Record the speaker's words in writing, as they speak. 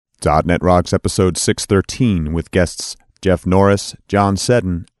.NET Rocks episode 613 with guests Jeff Norris, John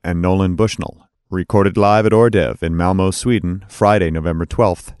Seddon, and Nolan Bushnell. Recorded live at Oredev in Malmö, Sweden, Friday, November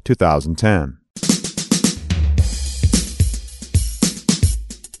 12th, 2010.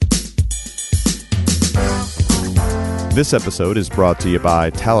 This episode is brought to you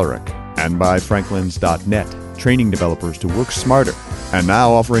by Telerik and by Franklins.net, training developers to work smarter, and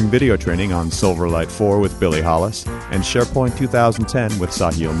now offering video training on Silverlight 4 with Billy Hollis and SharePoint 2010 with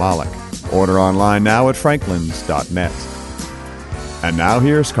Sahil Malik. Order online now at Franklins.net. And now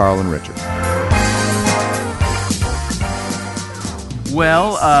here's Carl and Richard.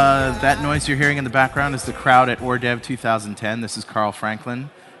 Well, that noise you're hearing in the background is the crowd at Oredev 2010. This is Carl Franklin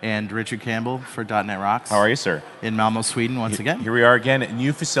and Richard Campbell for .NET Rocks. How are you, sir? In Malmö, Sweden, once again. Here we are again, a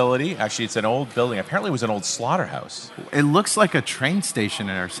new facility. Actually, it's an old building. Apparently, it was an old slaughterhouse. It looks like a train station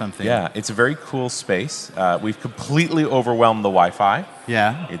or something. Yeah, it's a very cool space. We've completely overwhelmed the Wi-Fi.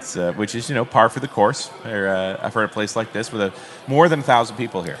 Yeah. It's which is, par for the course for a place like this with more than 1,000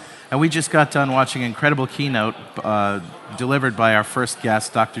 people here. And we just got done watching an incredible keynote delivered by our first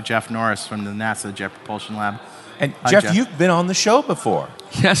guest, Dr. Jeff Norris from the NASA Jet Propulsion Lab. And Hi, Jeff, you've been on the show before.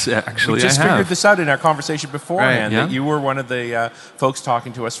 Yes, actually, we just I have. figured this out in our conversation beforehand. Right, yeah. That you were one of the folks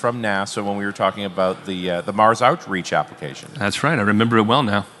talking to us from NASA when we were talking about the Mars Outreach application. That's right. I remember it well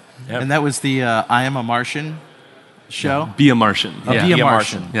now. Yep. And that was the I Am a Martian show? Be a Martian. Yeah. Be a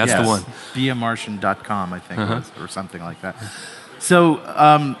Martian. Yeah, that's the one. BeAMartian.com, I think it was, or something like that. So,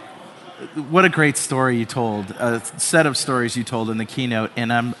 what a great story you told, a set of stories you told in the keynote,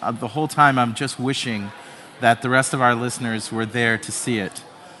 and the whole time I'm just wishing that the rest of our listeners were there to see it.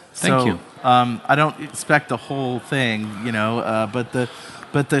 Thank you. I don't expect the whole thing,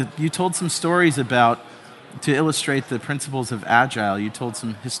 but you told some stories to illustrate the principles of Agile. You told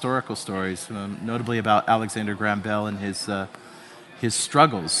some historical stories, notably about Alexander Graham Bell and his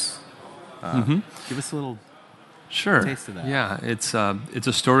struggles. Give us a little taste of that. Yeah, it's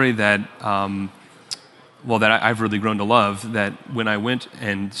a story that I've really grown to love. That when I went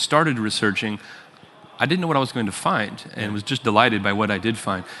and started researching, I didn't know what I was going to find, and was just delighted by what I did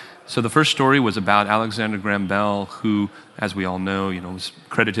find. So the first story was about Alexander Graham Bell, who, as we all know, was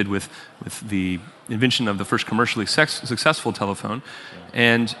credited with the invention of the first commercially successful telephone.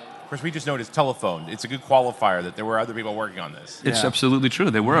 And of course, we just know it as telephone. It's a good qualifier that there were other people working on this. It's absolutely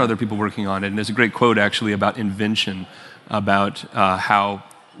true. There were other people working on it, and there's a great quote actually about invention, about how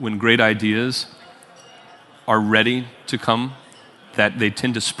when great ideas are ready to come, that they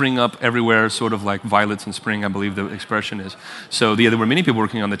tend to spring up everywhere, sort of like violets in spring, I believe the expression is. So there were many people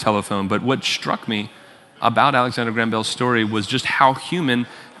working on the telephone, but what struck me about Alexander Graham Bell's story was just how human,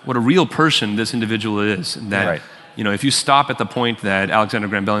 what a real person this individual is. And that, right. If you stop at the point that Alexander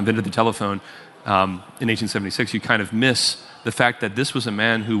Graham Bell invented the telephone in 1876, you kind of miss the fact that this was a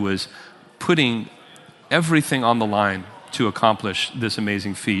man who was putting everything on the line to accomplish this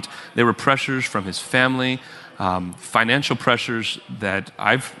amazing feat. There were pressures from his family, financial pressures that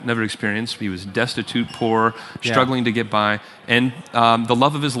I've never experienced. He was destitute, poor, struggling to get by. And the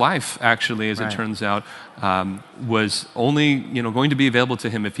love of his life, actually, as it turns out, was only going to be available to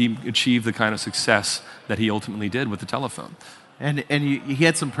him if he achieved the kind of success that he ultimately did with the telephone. And he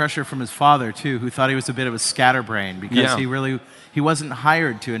had some pressure from his father, too, who thought he was a bit of a scatterbrain because he wasn't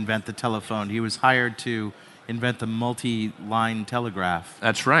hired to invent the telephone. He was hired to invent the multi-line telegraph.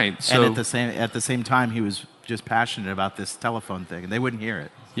 That's right. So, and at the same time, he was just passionate about this telephone thing, and they wouldn't hear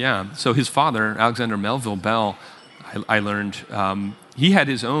it. Yeah. So his father, Alexander Melville Bell, I learned, he had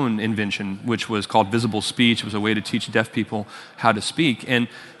his own invention, which was called visible speech. It was a way to teach deaf people how to speak. And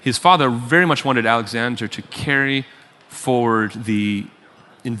his father very much wanted Alexander to carry forward the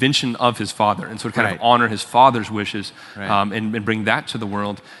invention of his father, and sort of kind of honor his father's wishes and bring that to the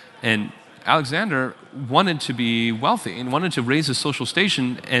world. And Alexander wanted to be wealthy and wanted to raise his social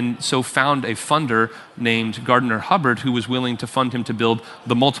station, and so found a funder named Gardner Hubbard who was willing to fund him to build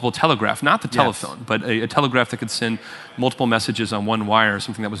the multiple telegraph, not the telephone, but a telegraph that could send multiple messages on one wire,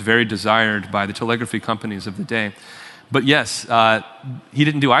 something that was very desired by the telegraphy companies of the day. But yes, he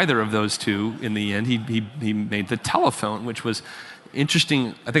didn't do either of those two in the end. He made the telephone, which was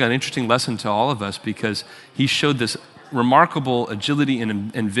interesting, I think an interesting lesson to all of us, because he showed this remarkable agility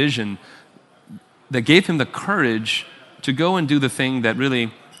and vision that gave him the courage to go and do the thing that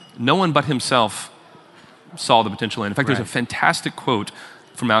really no one but himself saw the potential in. In fact, there's a fantastic quote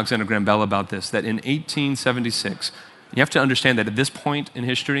from Alexander Graham Bell about this, that in 1876, you have to understand that at this point in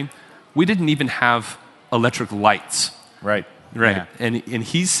history, we didn't even have electric lights. Right. Yeah. And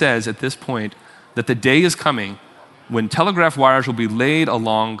he says at this point that the day is coming when telegraph wires will be laid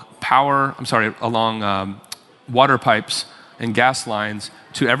along water pipes and gas lines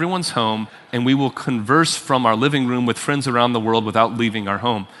to everyone's home, and we will converse from our living room with friends around the world without leaving our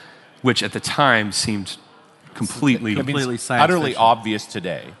home, which at the time seemed completely science utterly fiction. obvious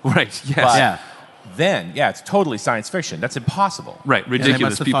today. right. Yes. But Yeah. then, it's totally science fiction. That's impossible. Right.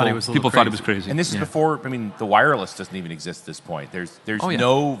 Ridiculous. have thought he was a little People thought it crazy. was crazy. And this is before, the wireless doesn't even exist at this point. There's Oh, yeah.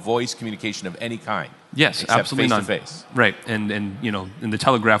 no voice communication of any kind. Yes, except absolutely face none. to face. Right, and and the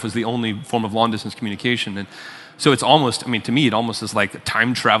telegraph was the only form of long distance communication, and so it's almost, to me, it almost is like a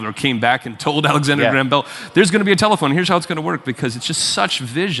time traveler came back and told Alexander Graham Bell, "There's going to be a telephone. Here's how it's going to work," because it's just such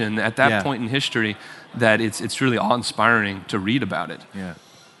vision at that point in history that it's really awe-inspiring to read about it. Yeah.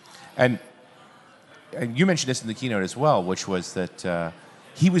 And you mentioned this in the keynote as well, which was that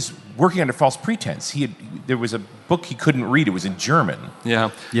he was working under false pretense. There was a book he couldn't read. It was in German. Yeah,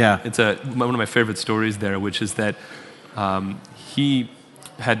 Yeah. It's one of my favorite stories there, which is that he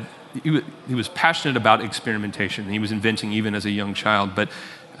was passionate about experimentation. He was inventing even as a young child, but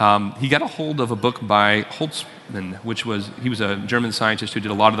he got a hold of a book by Holtzmann, he was a German scientist who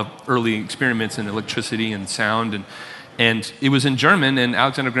did a lot of the early experiments in electricity and sound, and it was in German, and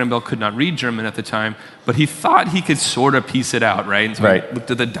Alexander Graham Bell could not read German at the time, but he thought he could sort of piece it out, right? And so he looked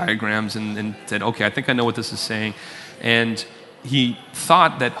at the diagrams and said, okay, I think I know what this is saying. And he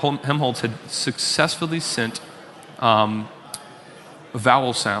thought that Helmholtz had successfully sent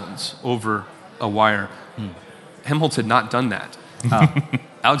vowel sounds over a wire. Helmholtz had not done that.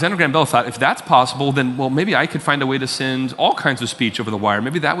 Alexander Graham Bell thought, if that's possible, then, well, maybe I could find a way to send all kinds of speech over the wire.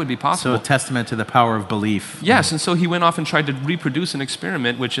 Maybe that would be possible. So a testament to the power of belief. Yes, and so he went off and tried to reproduce an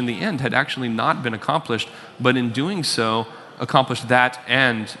experiment, which in the end had actually not been accomplished, but in doing so, accomplished that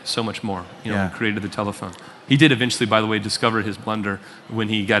and so much more, created the telephone. He did eventually, by the way, discover his blunder when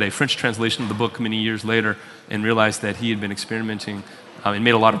he got a French translation of the book many years later and realized that he had been experimenting and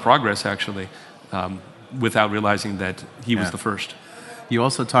made a lot of progress, actually, without realizing that he was the first. You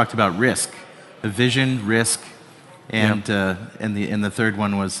also talked about risk, the vision, risk, and the third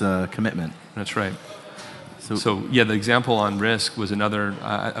one was commitment. That's right. So the example on risk was another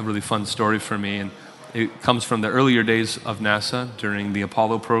a really fun story for me, and it comes from the earlier days of NASA during the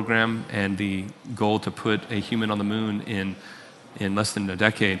Apollo program and the goal to put a human on the moon in less than a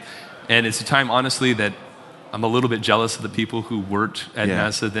decade. And it's a time, honestly, that I'm a little bit jealous of the people who worked at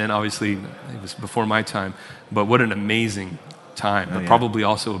NASA then. Obviously, it was before my time, but what an amazing time, but probably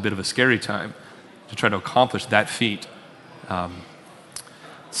also a bit of a scary time to try to accomplish that feat. The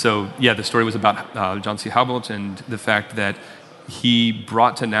story was about John C. Houbolt and the fact that he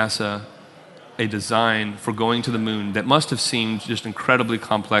brought to NASA a design for going to the moon that must have seemed just incredibly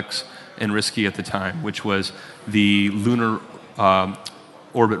complex and risky at the time, which was the Lunar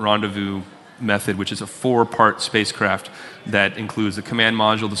Orbit Rendezvous method, which is a 4-part spacecraft that includes the command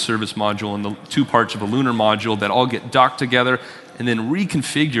module, the service module, and the 2 parts of a lunar module that all get docked together and then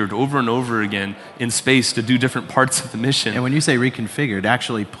reconfigured over and over again in space to do different parts of the mission. And when you say reconfigured,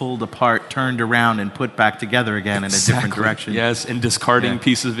 actually pulled apart, turned around, and put back together again in a different direction. Yes, and discarding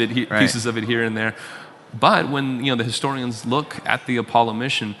pieces of it here and there. But when the historians look at the Apollo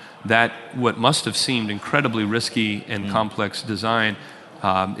mission, that what must have seemed incredibly risky and complex design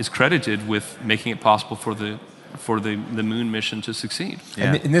is credited with making it possible for the moon mission to succeed.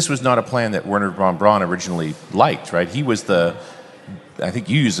 Yeah. And this was not a plan that Wernher von Braun originally liked, right? He was I think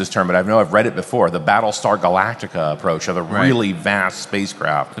you used this term, but I've read it before, the Battlestar Galactica approach of a really vast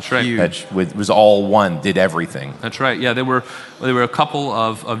spacecraft. That's right. That was all one, did everything. That's right. Yeah, there were a couple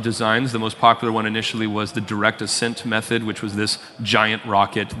of designs. The most popular one initially was the direct ascent method, which was this giant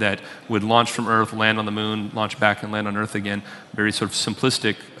rocket that would launch from Earth, land on the moon, launch back and land on Earth again. Very sort of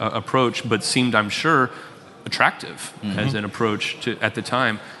simplistic approach, but seemed, I'm sure, attractive as an approach at the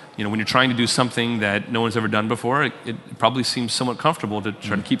time. When you're trying to do something that no one's ever done before, it probably seems somewhat comfortable to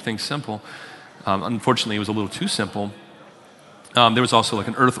try to keep things simple. Unfortunately, it was a little too simple. There was also like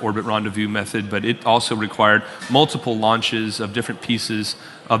an Earth orbit rendezvous method, but it also required multiple launches of different pieces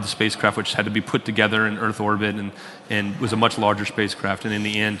of the spacecraft, which had to be put together in Earth orbit and was a much larger spacecraft, and in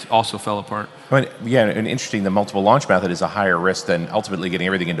the end also fell apart. And interesting, the multiple launch method is a higher risk than ultimately getting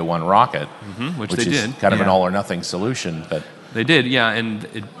everything into one rocket, which they is did. Kind of an all-or-nothing solution. But they did, and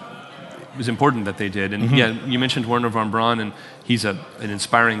it was important that they did. And you mentioned Wernher von Braun, and he's an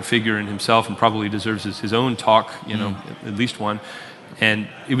inspiring figure in himself and probably deserves his own talk, at least one. And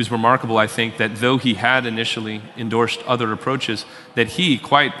it was remarkable, I think, that though he had initially endorsed other approaches, that he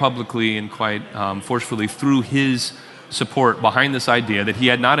quite publicly and quite forcefully threw his support behind this idea that he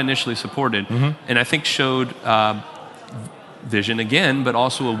had not initially supported, and I think showed vision again, but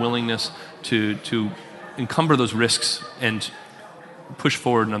also a willingness to encumber those risks and push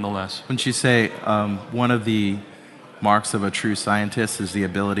forward nonetheless. Wouldn't you say one of the marks of a true scientist is the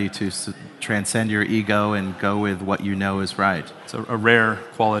ability to transcend your ego and go with what you know is right. It's a rare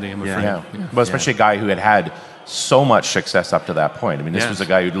quality, I'm afraid. Yeah. But especially a guy who had so much success up to that point. I mean, this was a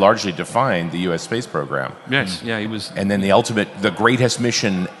guy who largely defined the U.S. space program. Yes, yeah, he was. And then the greatest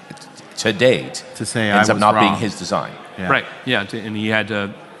mission to date, to say ends I up was not wrong. being his design. Yeah. Right, yeah, and he had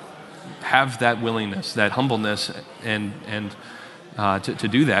to have that willingness, that humbleness, and to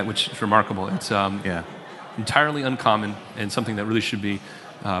do that, which is remarkable. It's entirely uncommon and something that really should be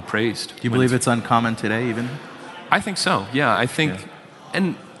praised. Do you believe it's uncommon today, even? I think so, yeah. I think,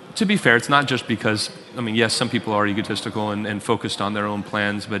 and to be fair, it's not just because, I mean, yes, some people are egotistical and focused on their own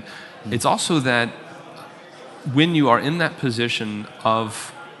plans, but it's also that when you are in that position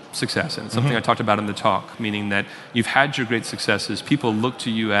of success, and it's something I talked about in the talk, meaning that you've had your great successes, people look to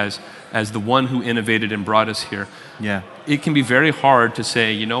you as the one who innovated and brought us here. Yeah. It can be very hard to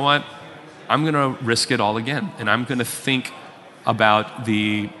say, you know what, I'm going to risk it all again, and I'm going to think about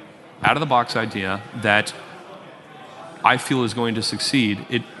the out-of-the-box idea that I feel is going to succeed.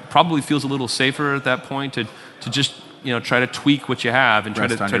 It probably feels a little safer at that point to just try to tweak what you have and try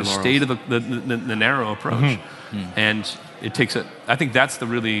to stay to the narrow approach. And it takes I think that's the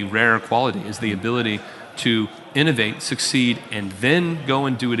really rare quality, is the ability to innovate, succeed, and then go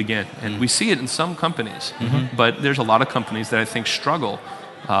and do it again. And we see it in some companies, but there's a lot of companies that I think struggle,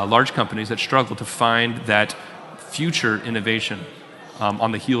 large companies that struggle to find that future innovation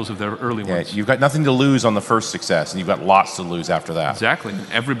on the heels of their early ones. You've got nothing to lose on the first success, and you've got lots to lose after that. Exactly.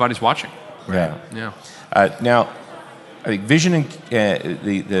 And everybody's watching. Yeah. Yeah. Now, I think vision and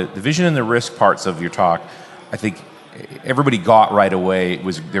the vision and the risk parts of your talk, I think everybody got right away.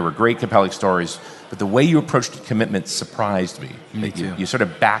 There were great, compelling stories, but the way you approached commitment surprised me. Me too. You sort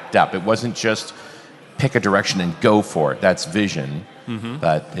of backed up. It wasn't just pick a direction and go for it. That's vision,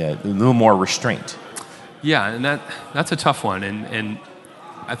 but a little more restraint. Yeah, and that's a tough one. And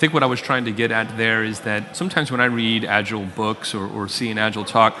I think what I was trying to get at there is that sometimes when I read Agile books or see an Agile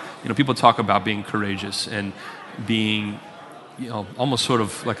talk, people talk about being courageous and being, almost sort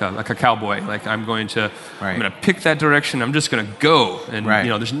of like a cowboy. Like I'm going to pick that direction. I'm just going to go, and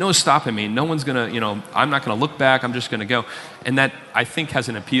there's no stopping me. No one's going to, I'm not going to look back. I'm just going to go, and that I think has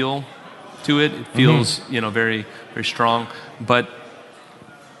an appeal to it. It feels, very, very strong. But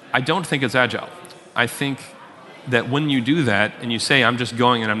I don't think it's Agile. I think that when you do that and you say, I'm just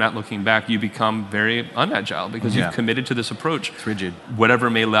going and I'm not looking back, you become very unagile because you've committed to this approach. It's rigid. Whatever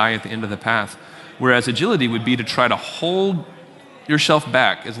may lie at the end of the path. Whereas agility would be to try to hold yourself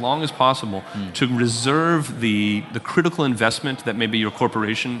back as long as possible to reserve the critical investment that maybe your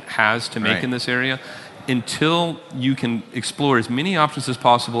corporation has to make in this area until you can explore as many options as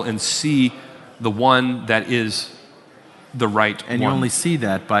possible and see the one that is the right and one. You only see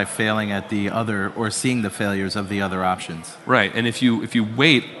that by failing at the other, or seeing the failures of the other options. Right, and if you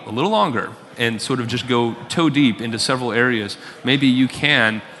wait a little longer and sort of just go toe deep into several areas, maybe you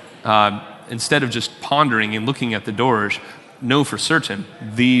can, instead of just pondering and looking at the doors, know for certain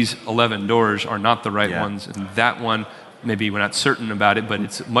these 11 doors are not the right ones, and that one, maybe we're not certain about it, but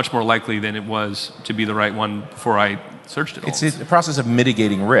it's much more likely than it was to be the right one before I searched it all. It's a process of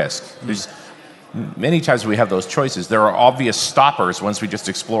mitigating risk. There's many times we have those choices. There are obvious stoppers once we just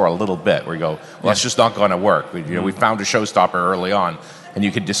explore a little bit, where you go, well, it's just not going to work. We found a showstopper early on, and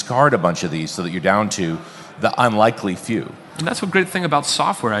you could discard a bunch of these so that you're down to the unlikely few. And that's a great thing about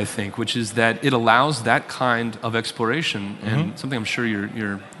software, I think, which is that it allows that kind of exploration, and something I'm sure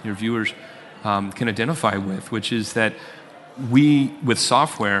your viewers can identify with, which is that we, with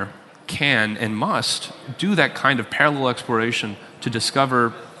software, can and must do that kind of parallel exploration to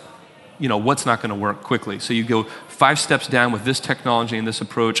discover what's not going to work quickly. So you go 5 steps down with this technology and this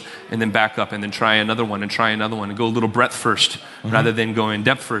approach, and then back up, and then try another one, and go a little breadth first, rather than going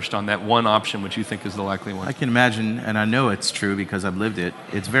depth first on that one option which you think is the likely one. I can imagine, and I know it's true because I've lived it,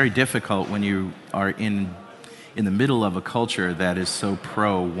 it's very difficult when you are in the middle of a culture that is so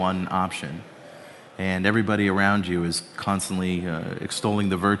pro one option, and everybody around you is constantly extolling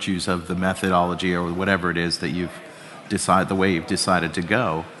the virtues of the methodology or whatever it is that the way you've decided to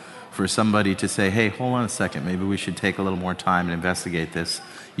go. For somebody to say, hey, hold on a second, maybe we should take a little more time and investigate this,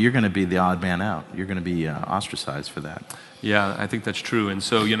 you're going to be the odd man out. You're going to be ostracized for that. Yeah, I think that's true. And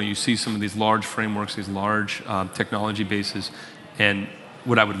so, you see some of these large frameworks, these large technology bases, and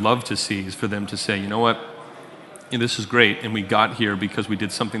what I would love to see is for them to say, you know what, this is great, and we got here because we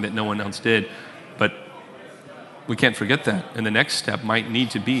did something that no one else did, but we can't forget that. And the next step might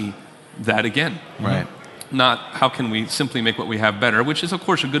need to be that again. Right. Not how can we simply make what we have better, which is, of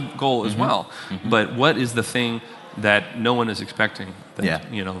course, a good goal as well. But what is the thing that no one is expecting. That,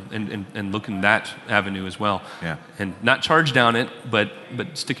 Yeah. And look in that avenue as well. Yeah. And not charge down it, but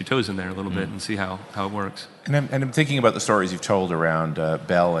stick your toes in there a little bit and see how it works. And I'm thinking about the stories you've told around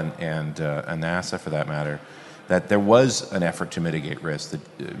Bell and NASA, for that matter, that there was an effort to mitigate risk.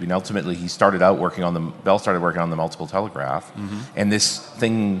 Ultimately, Bell started working on the multiple telegraph, and this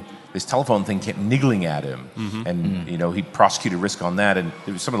telephone thing kept niggling at him, and he prosecuted risk on that. And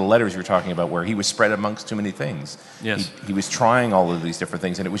there was some of the letters you were talking about where he was spread amongst too many things. Yes, he was trying all of these different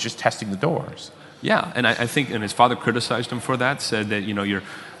things, and it was just testing the doors. Yeah, and I think, and his father criticized him for that, said that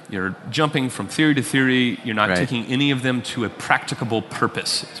you're jumping from theory to theory, you're not taking any of them to a practicable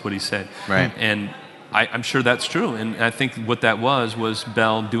purpose, is what he said. Right. And I'm sure that's true, and I think what that was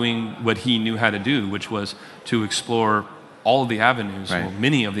Bell doing what he knew how to do, which was to explore all of the avenues, or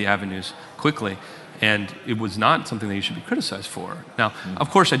many of the avenues, quickly. And it was not something that you should be criticized for. Now,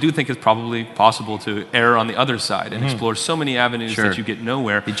 of course, I do think it's probably possible to err on the other side and explore so many avenues that you get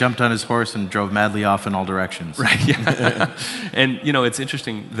nowhere. He jumped on his horse and drove madly off in all directions. Right, yeah. And, it's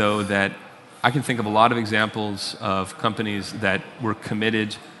interesting, though, that I can think of a lot of examples of companies that were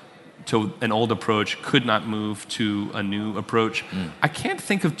committed to an old approach, could not move to a new approach. I can't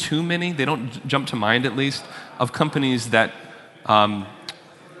think of too many, they don't jump to mind at least, of companies that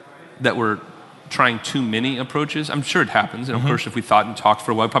were trying too many approaches. I'm sure it happens, and of course if we thought and talked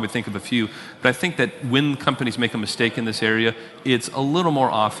for a while, I'd probably think of a few, but I think that when companies make a mistake in this area, it's a little more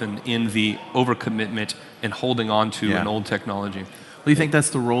often in the overcommitment and holding on to an old technology. Do you think that's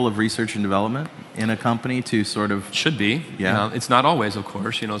the role of research and development in a company to sort of... Should be. Yeah. It's not always, of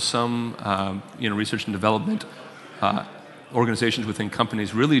course. Some research and development organizations within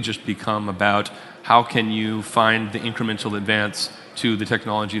companies really just become about how can you find the incremental advance to the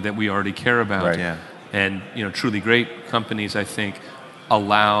technology that we already care about. Right. Yeah. And truly great companies, I think,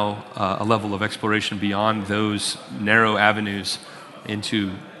 allow a level of exploration beyond those narrow avenues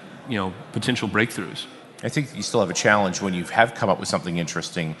into potential breakthroughs. I think you still have a challenge when you have come up with something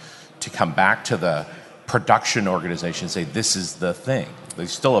interesting to come back to the production organization and say, this is the thing. There's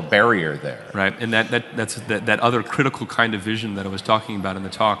still a barrier there. Right, and that's that other critical kind of vision that I was talking about in the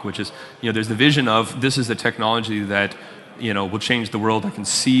talk, which is, there's the vision of this is the technology that, will change the world. I can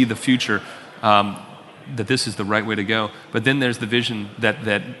see the future, that this is the right way to go. But then there's the vision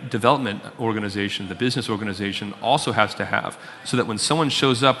that development organization, the business organization also has to have, so that when someone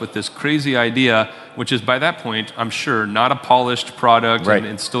shows up with this crazy idea, which is by that point, I'm sure, not a polished product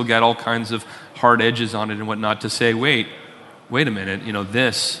and still got all kinds of hard edges on it and whatnot, to say, wait a minute,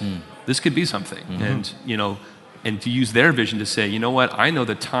 this could be something. And, and to use their vision to say, what, I know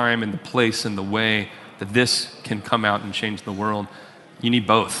the time and the place and the way that this can come out and change the world. You need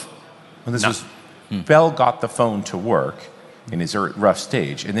both. Bell got the phone to work in his rough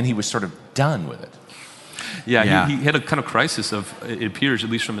stage, and then he was sort of done with it. Yeah. He had a kind of crisis of, it appears, at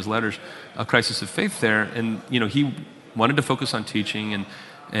least from his letters, a crisis of faith there. And, he wanted to focus on teaching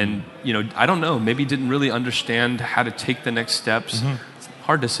and I don't know, maybe didn't really understand how to take the next steps. It's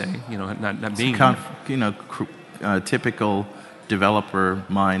hard to say, not being... typical developer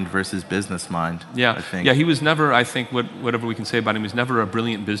mind versus business mind. Yeah, I think. Yeah, he was never, I think, whatever we can say about him, he was never a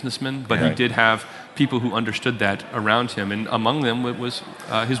brilliant businessman, but he did have people who understood that around him, and among them was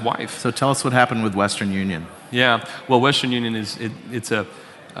his wife. So tell us what happened with Western Union. Yeah, well, Western Union it's a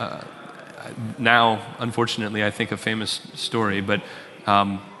now, unfortunately, I think a famous story, but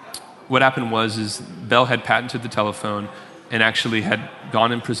what happened is Bell had patented the telephone and actually had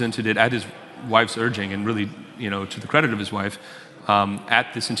gone and presented it at his wife's urging, and really, to the credit of his wife,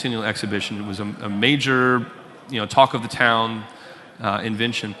 at the Centennial Exhibition. It was a major, talk of the town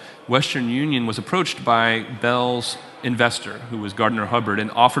invention. Western Union was approached by Bell's investor, who was Gardner Hubbard,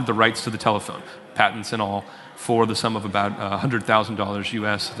 and offered the rights to the telephone, patents and all, for the sum of about $100,000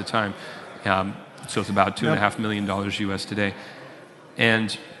 US at the time. So it's about $2.5 million US today.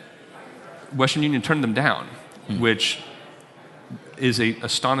 And Western Union turned them down, which is an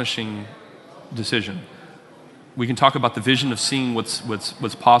astonishing decision. We can talk about the vision of seeing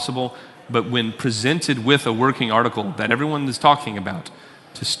what's possible, but when presented with a working article that everyone is talking about,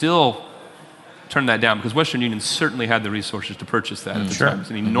 to still turn that down, because Western Union certainly had the resources to purchase that at the time. It's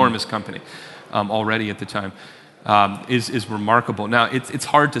an enormous company already at the time, is remarkable. Now, it's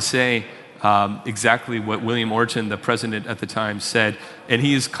hard to say exactly what William Orton, the president at the time, said, and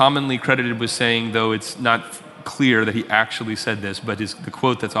he is commonly credited with saying, though it's not clear that he actually said this, but the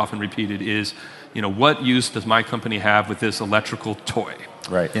quote that's often repeated is, what use does my company have with this electrical toy?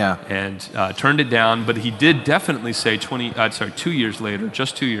 Right. Yeah. And turned it down, but he did definitely say 2 years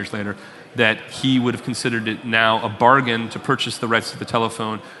later, that he would have considered it now a bargain to purchase the rights to the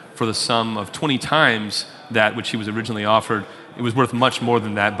telephone for the sum of 20 times that which he was originally offered, it was worth much more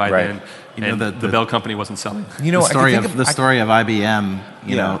than that by then. The Bell company wasn't selling. The story of IBM,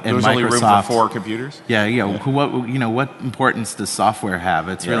 and there was Microsoft. only room for 4 computers. What importance does software have?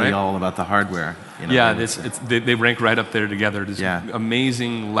 It's really all about the hardware. They rank right up there together. There's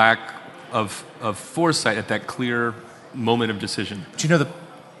amazing lack of foresight at that clear moment of decision. Do you know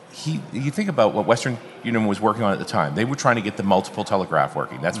you think about what Western Union was working on at the time. They were trying to get the multiple telegraph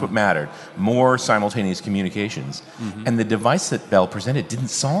working. That's what mattered. More simultaneous communications. And the device that Bell presented didn't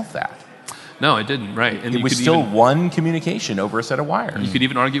solve that. No, it didn't, right. And it was still one communication over a set of wires. You could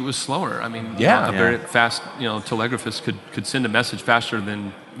even argue it was slower. I mean, a very fast telegraphist could send a message faster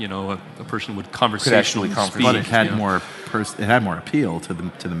than a person would conversationally speak. But it had more appeal to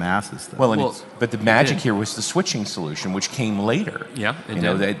the masses. Though. But the magic here was the switching solution, which came later. Yeah, it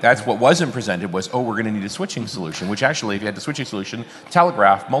did. That's what wasn't presented was, we're going to need a switching solution, which actually, if you had the switching solution,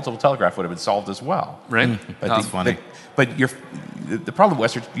 multiple telegraph would have been solved as well. Right. That's funny. But the problem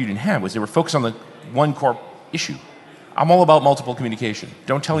Western Union had was they were focused on the one core issue. I'm all about multiple communication.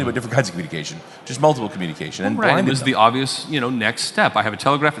 Don't tell me about different kinds of communication. Just multiple communication. And it was the obvious, next step. I have a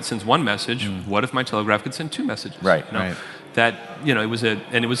telegraph that sends one message. What if my telegraph could send 2 messages? Right. Right. That it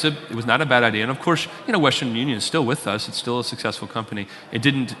was not a bad idea. And of course, Western Union is still with us. It's still a successful company. It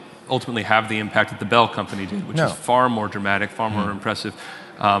didn't ultimately have the impact that the Bell company did, which is far more dramatic, far more impressive.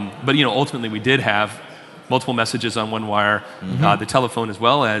 But ultimately, we did have multiple messages on one wire. The telephone, as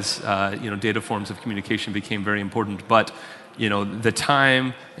well as data forms of communication, became very important. But the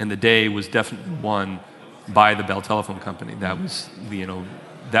time and the day was definitely won by the Bell Telephone Company. That was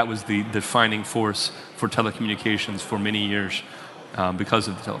the defining force for telecommunications for many years because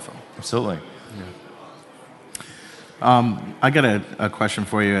of the telephone. Absolutely. I got a question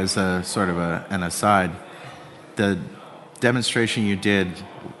for you as a sort of an aside. The demonstration you did,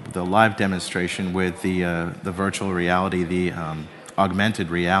 the live demonstration with the virtual reality, the augmented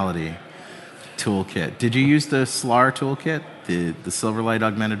reality toolkit. Did you use the SLAR toolkit, the Silverlight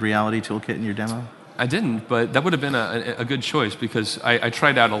augmented reality toolkit in your demo? I didn't, but that would have been a good choice because I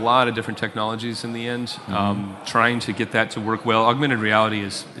tried out a lot of different technologies in the end, trying to get that to work well. Augmented reality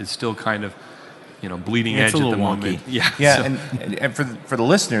is still kind of bleeding edge at the moment. And for the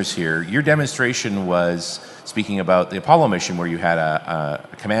listeners here, your demonstration was speaking about the Apollo mission where you had a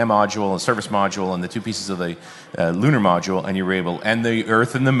command module, a service module, and the 2 pieces of the lunar module, and you were able, and the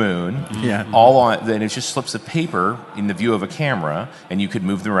Earth and the Moon, all on. Then it just slips of paper in the view of a camera, and you could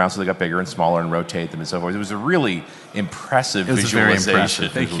move them around so they got bigger and smaller and rotate them and so forth. It was a really impressive visualization.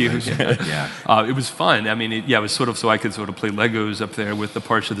 Thank you. It was fun. I mean, it was sort of so I could sort of play Legos up there with the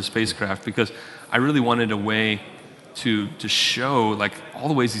parts of the spacecraft because I really wanted a way to show like all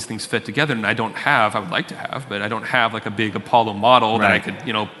the ways these things fit together, and I would like to have, but I don't have like a big Apollo model that I could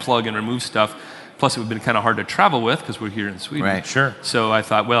plug and remove stuff. Plus, it would have been kind of hard to travel with because we're here in Sweden. Right, sure. So I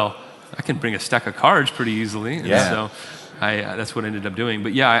thought, well, I can bring a stack of cards pretty easily. And so that's what I ended up doing.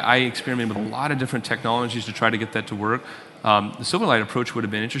 But I experimented with a lot of different technologies to try to get that to work. The Silverlight approach would have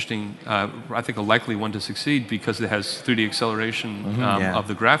been interesting. I think a likely one to succeed because it has 3D acceleration of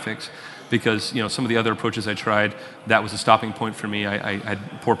the graphics. Because some of the other approaches I tried, that was a stopping point for me. I had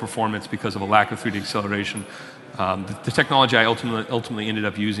poor performance because of a lack of 3D acceleration. The technology I ultimately ended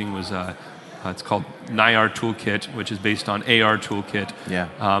up using was it's called NIAR Toolkit, which is based on AR Toolkit.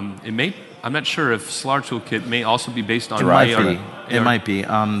 I'm not sure if SLAR Toolkit may also be based on AR. It might be.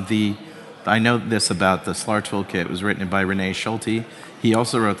 I know this about the SLAR Toolkit. It was written by René Schulte. He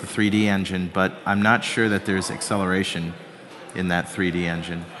also wrote the 3D engine, but I'm not sure that there's acceleration in that 3D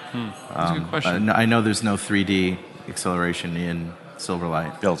engine. That's a good question. I know there's no 3D acceleration in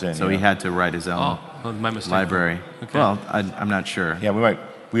Silverlight. Built in, so he had to write his own my mistake. library. Okay. Well, I'm not sure. Yeah,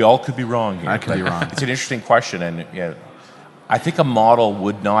 we all could be wrong here. I could be wrong. It's an interesting question, and I think a model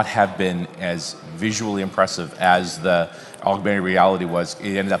would not have been as visually impressive as the augmented reality was.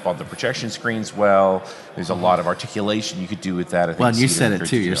 It ended up on the projection screens well. There's a lot of articulation you could do with that. I think and you said it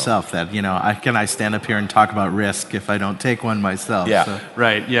too yourself that, can I stand up here and talk about risk if I don't take one myself? Yeah. So.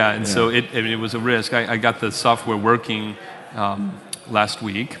 Right, yeah. And so it was a risk. I got the software working last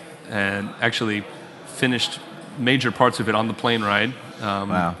week and actually finished major parts of it on the plane ride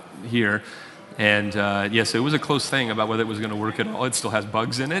here. And so it was a close thing about whether it was going to work at all. It still has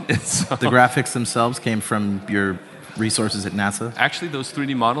bugs in it. So. The graphics themselves came from your resources at NASA? Actually, those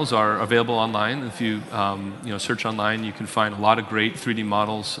 3D models are available online. If you search online, you can find a lot of great 3D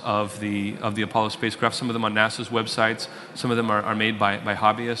models of the Apollo spacecraft. Some of them on NASA's websites. Some of them are made by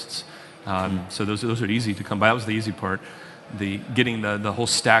hobbyists. So those are easy to come by. That was the easy part. Getting the whole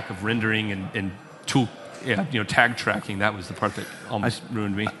stack of rendering and tool tag tracking, that was the part that almost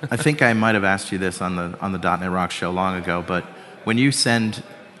ruined me. I think I might have asked you this on the .NET Rock show long ago, but when you send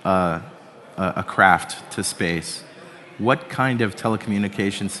a craft to space, what kind of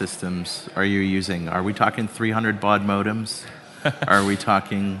telecommunication systems are you using? Are we talking 300 baud modems? Are we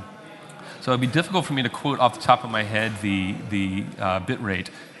talking... So it'd be difficult for me to quote off the top of my head the bit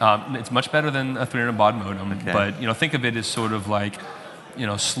rate. It's much better than a 300 baud modem, but think of it as sort of like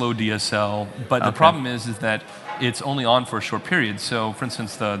slow DSL. But the problem is that it's only on for a short period. So, for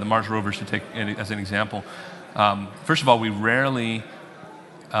instance, the Mars rovers, to take as an example, first of all, we rarely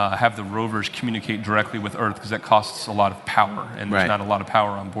have the rovers communicate directly with Earth because that costs a lot of power, and there's not a lot of power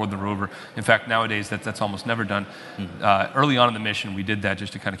on board the rover. In fact, nowadays that's almost never done. Early on in the mission, we did that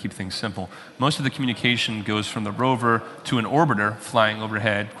just to kind of keep things simple. Most of the communication goes from the rover to an orbiter flying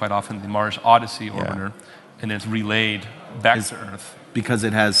overhead, quite often the Mars Odyssey orbiter, and then it's relayed back to Earth. Because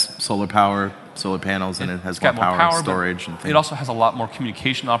it has solar power, solar panels, and it has more power storage and things. It also has a lot more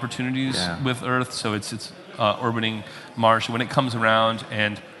communication opportunities with Earth, so it's orbiting Mars. So when it comes around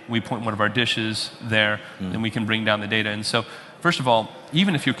and we point one of our dishes there, then we can bring down the data. And so, first of all,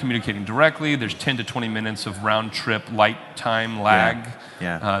 even if you're communicating directly, there's 10 to 20 minutes of round-trip light time lag.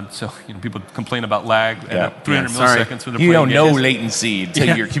 So people complain about lag at 300 milliseconds when they're playing games. No latency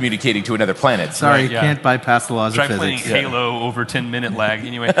until you're communicating to another planet. Sorry, you can't bypass the laws Try of physics. Try playing Halo over 10-minute lag.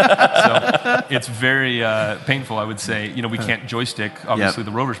 Anyway, so it's very painful, I would say. We can't joystick, obviously,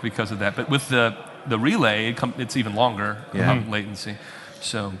 the rovers because of that. But with the relay, it's even longer latency.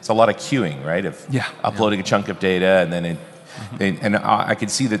 So it's a lot of queuing, right? Of uploading a chunk of data, and then I can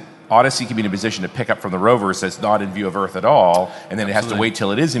see that Odyssey can be in a position to pick up from the rovers that's not in view of Earth at all, and then it has to wait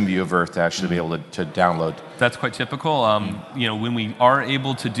till it is in view of Earth to actually be able to download. That's quite typical. When we are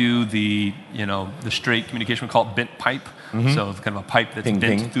able to do the straight communication, we call it bent pipe. So it's kind of a pipe that's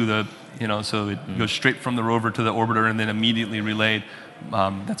bent through the so it goes straight from the rover to the orbiter and then immediately relayed.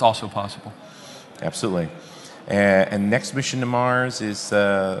 That's also possible. Absolutely. And next mission to Mars is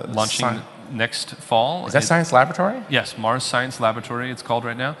launching next fall. Is that Science Laboratory? Yes, Mars Science Laboratory, it's called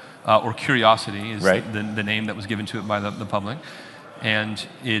right now. Or Curiosity is the name that was given to it by the public. And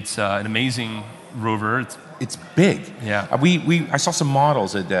it's an amazing rover. It's big. Yeah. I saw some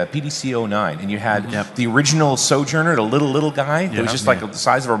models at PDC 09, and you had the original Sojourner, the little guy that was just like the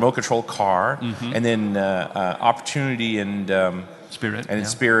size of a remote control car, and then Opportunity and Spirit. And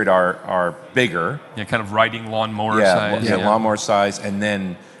Spirit are bigger. Yeah, kind of riding lawnmower size. Yeah, lawnmower size. And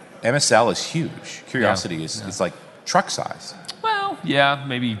then MSL is huge. Curiosity is like truck size. Well,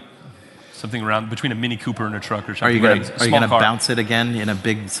 maybe something around between a Mini Cooper and a truck or something. Are you going to bounce it again in a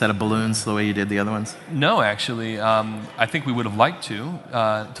big set of balloons the way you did the other ones? No, actually. I think we would have liked to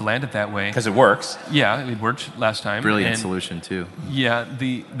land it that way. Because it works. Yeah, it worked last time. Brilliant solution, too. Yeah,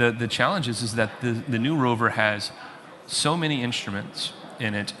 the challenge is that the new rover has so many instruments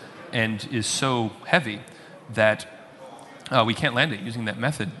in it and is so heavy that we can't land it using that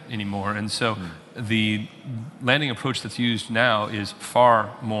method anymore. And so the landing approach that's used now is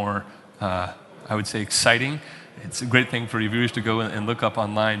far more, I would say, exciting. It's a great thing for your viewers to go and look up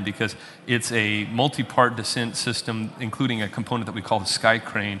online because it's a multi-part descent system, including a component that we call the sky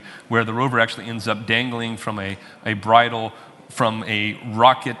crane, where the rover actually ends up dangling from a bridle from a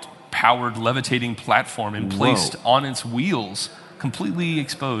rocket-powered levitating platform and placed on its wheels, completely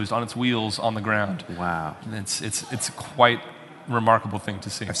exposed on its wheels on the ground. Wow. And it's quite a remarkable thing to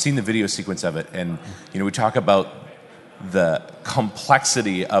see. I've seen the video sequence of it, and we talk about the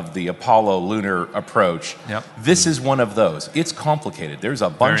complexity of the Apollo lunar approach. Yep. This is one of those. It's complicated. There's a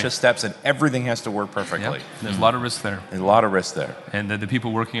bunch of steps, and everything has to work perfectly. Yep. There's a lot of risk there. There's a lot of risk there. And the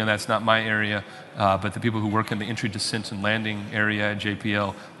people working on that's not my area, but the people who work in the entry, descent, and landing area at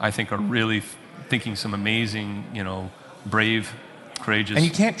JPL, I think are really thinking some amazing, brave, courageous. And you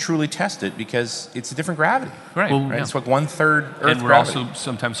can't truly test it because it's a different gravity. Right. It's like 1/3 Earth and we're gravity. also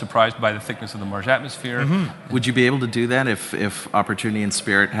sometimes surprised by the thickness of the Mars atmosphere. Would you be able to do that if Opportunity and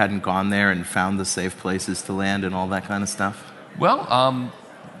Spirit hadn't gone there and found the safe places to land and all that kind of stuff? Well,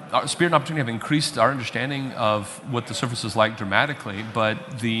 our Spirit and Opportunity have increased our understanding of what the surface is like dramatically,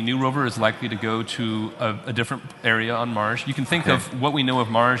 but the new rover is likely to go to a different area on Mars. You can think of what we know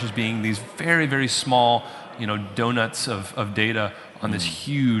of Mars as being these very, very small, donuts of data on this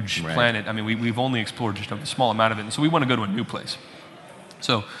huge planet. I mean, we've only explored just a small amount of it, and so we want to go to a new place.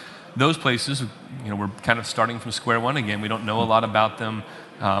 So those places, we're kind of starting from square one again. We don't know a lot about them.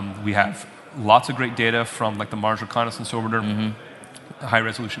 We have lots of great data from like the Mars Reconnaissance Orbiter,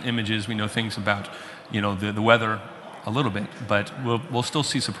 high-resolution images. We know things about, the weather a little bit, but we'll still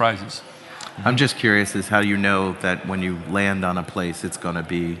see surprises. I'm just curious is how you know that when you land on a place, it's going to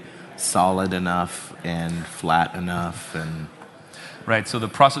be solid enough and flat enough and... Right, so the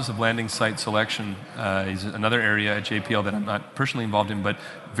process of landing site selection is another area at JPL that I'm not personally involved in, but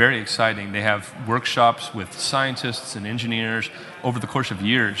very exciting. They have workshops with scientists and engineers over the course of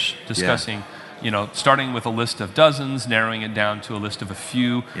years discussing, starting with a list of dozens, narrowing it down to a list of a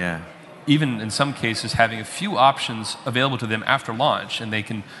few. Yeah. Even in some cases, having a few options available to them after launch, and they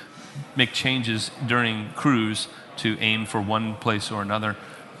can make changes during cruise to aim for one place or another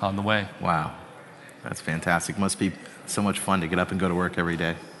on the way. Wow, that's fantastic. Must be so much fun to get up and go to work every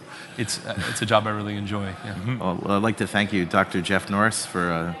day. It's a job I really enjoy. Yeah. Mm-hmm. Well, I'd like to thank you, Dr. Jeff Norris,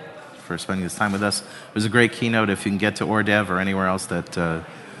 for spending this time with us. It was a great keynote. If you can get to Oredev or anywhere else that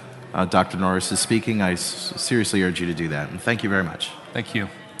Dr. Norris is speaking, I seriously urge you to do that. And thank you very much. Thank you.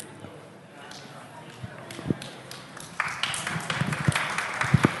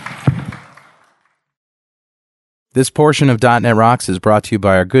 This portion of .NET Rocks is brought to you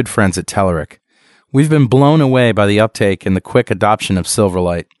by our good friends at Telerik. We've been blown away by the uptake and the quick adoption of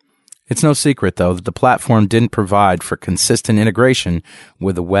Silverlight. It's no secret, though, that the platform didn't provide for consistent integration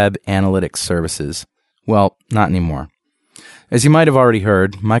with the web analytics services. Well, not anymore. As you might have already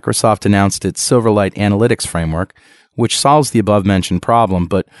heard, Microsoft announced its Silverlight Analytics Framework, which solves the above-mentioned problem,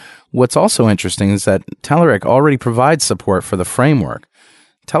 but what's also interesting is that Telerik already provides support for the framework.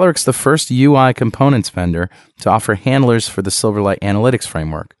 Telerik's the first UI components vendor to offer handlers for the Silverlight Analytics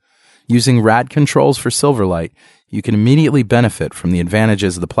Framework. Using RAD controls for Silverlight, you can immediately benefit from the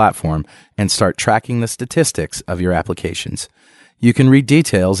advantages of the platform and start tracking the statistics of your applications. You can read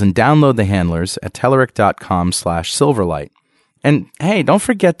details and download the handlers at telerik.com/silverlight. And hey, don't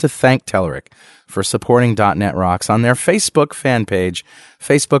forget to thank Telerik for supporting .NET Rocks on their Facebook fan page,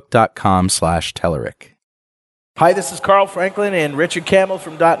 facebook.com/Telerik. Hi, this is Carl Franklin and Richard Campbell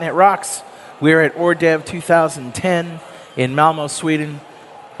from .NET Rocks. We're at Oredev 2010 in Malmö, Sweden.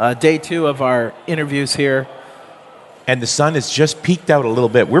 Day 2 of our interviews here. And the sun has just peaked out a little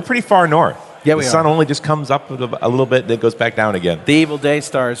bit. We're pretty far north. Yeah, we The are. sun only just comes up a little bit, then goes back down again. The evil day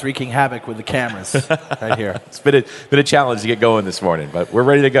star is wreaking havoc with the cameras right here. It's been a challenge to get going this morning, but we're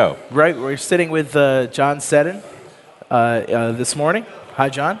ready to go. Right, we're sitting with John Seddon this morning. Hi,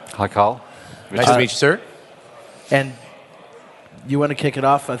 John. Hi, Carl. Nice to meet you, sir. And you want to kick it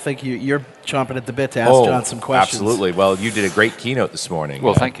off? I think you're chomping at the bit to ask John some questions. Absolutely. Well, you did a great keynote this morning.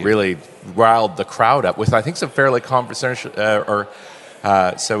 Well, thank you. Really riled the crowd up with, I think, some fairly controversial,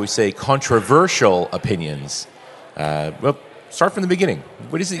 so we say controversial opinions. Well, start from the beginning.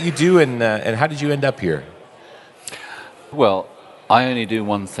 What is it you do, and how did you end up here? Well, I only do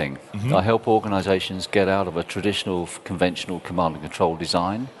one thing. Mm-hmm. I help organizations get out of a traditional, conventional command and control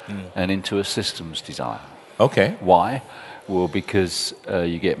design and into a systems design. Okay. Why? Well, because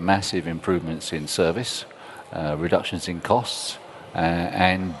you get massive improvements in service, reductions in costs,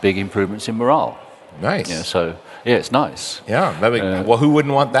 and big improvements in morale. Nice. So it's nice. Yeah. Well, who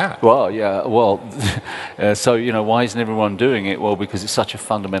wouldn't want that? Well, yeah. Well, so why isn't everyone doing it? Well, because it's such a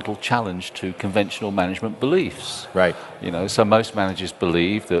fundamental challenge to conventional management beliefs. Right. So most managers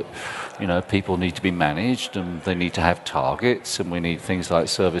believe that people need to be managed, and they need to have targets, and we need things like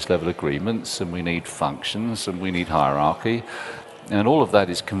service level agreements, and we need functions, and we need hierarchy, and all of that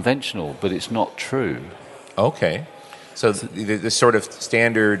is conventional, but it's not true. Okay. So the sort of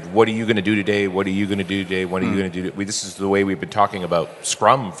standard, what are you going to do today? What are you going to do today? What are you going to do today? This is the way we've been talking about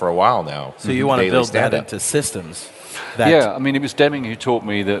Scrum for a while now. So you want to build that into systems? Yeah, I mean, it was Deming who taught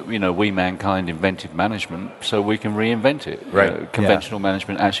me that, we, mankind, invented management, so we can reinvent it. Right. Conventional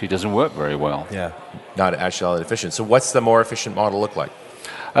management actually doesn't work very well. Yeah. Not actually all that efficient. So what's the more efficient model look like?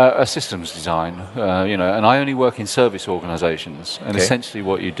 A systems design, and I only work in service organizations, and essentially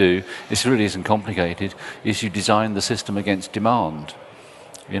what you do, this really isn't complicated, is you design the system against demand.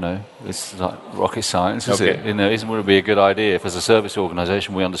 It's like rocket science, isn't it? Isn't it be a good idea if as a service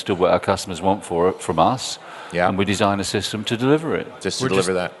organization we understood what our customers want from us, and we design a system to deliver it. Just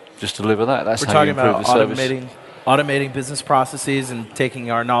deliver that. Just deliver that. That's We're how you talking improve about the service. automating business processes and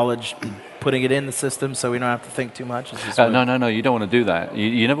taking our knowledge, putting it in the system so we don't have to think too much. No, you don't want to do that.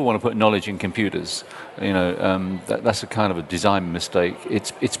 You never want to put knowledge in computers. That's a kind of a design mistake.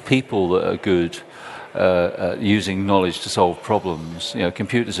 It's people that are good using knowledge to solve problems.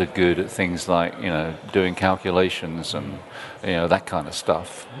 Computers are good at things like doing calculations and that kind of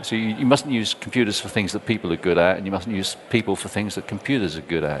stuff. So you mustn't use computers for things that people are good at, and you mustn't use people for things that computers are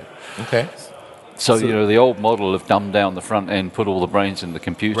good at. Okay. So the old model of dumb down the front end, put all the brains in the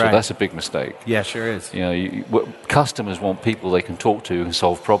computer, that's a big mistake. Yeah, sure is. Customers want people they can talk to and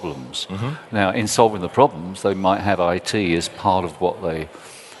solve problems. Mm-hmm. Now, in solving the problems, they might have IT as part of what they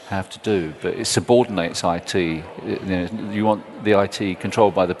have to do, but it subordinates IT. You want the IT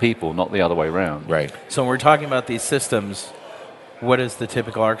controlled by the people, not the other way around. Right. So when we're talking about these systems, what does the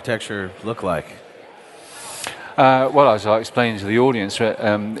typical architecture look like? Well, as I explained to the audience,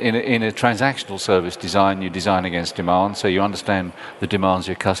 in a transactional service design, you design against demand, so you understand the demands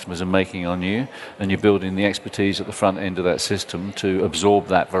your customers are making on you, and you're building the expertise at the front end of that system to absorb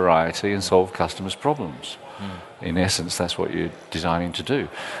that variety and solve customers' problems. In essence, that's what you're designing to do.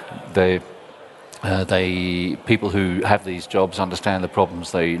 People who have these jobs understand the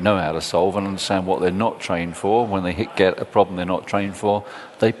problems they know how to solve and understand what they're not trained for. When they get a problem they're not trained for,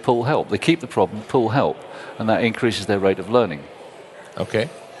 they pull help. They keep the problem, pull help, and that increases their rate of learning. Okay.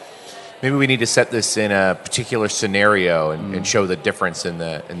 Maybe we need to set this in a particular scenario and show the difference in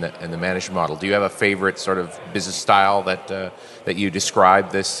the management model. Do you have a favorite sort of business style that you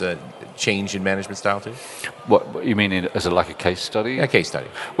describe this change in management style to? What you mean as like a case study? A case study.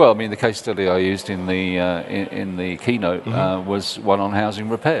 Well, I mean the case study I used in the keynote was one on housing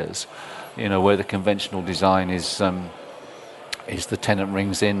repairs. Where the conventional design is the tenant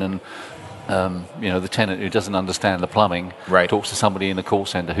rings in and the tenant who doesn't understand the plumbing talks to somebody in the call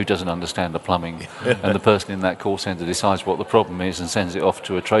centre who doesn't understand the plumbing, and the person in that call centre decides what the problem is and sends it off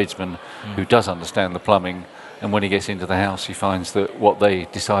to a tradesman who does understand the plumbing. And when he gets into the house, he finds that what they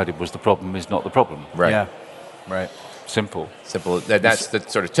decided was the problem is not the problem. Right. Yeah. Right. Simple. That's the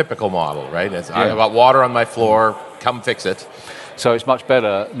sort of typical model, right? I've got water on my floor. Come fix it. So it's much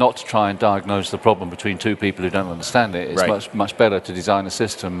better not to try and diagnose the problem between two people who don't understand it. It's much better to design a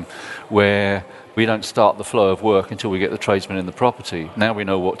system where we don't start the flow of work until we get the tradesman in the property. Now we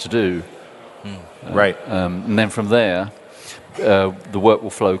know what to do. And then from there, the work will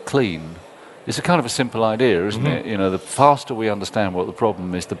flow clean. It's a kind of a simple idea, isn't it? The faster we understand what the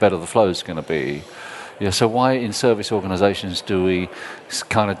problem is, the better the flow is going to be. So why in service organisations do we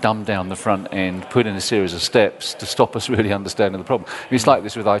kind of dumb down the front end, put in a series of steps to stop us really understanding the problem? It's like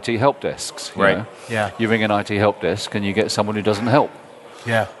this with IT help desks. You know? Yeah. You ring an IT help desk and you get someone who doesn't help.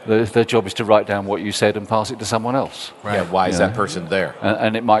 Yeah. Their job is to write down what you said and pass it to someone else. Right. Yeah, why is that person there?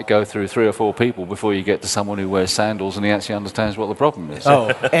 And it might go through 3 or 4 people before you get to someone who wears sandals and he actually understands what the problem is. Oh,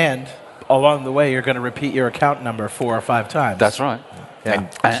 and along the way, you're going to repeat your account number 4 or 5 times. That's right. Yeah.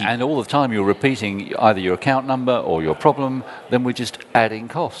 And all the time you're repeating either your account number or your problem, then we're just adding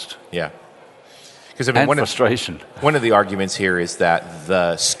cost. Yeah. And frustration. One of the arguments here is that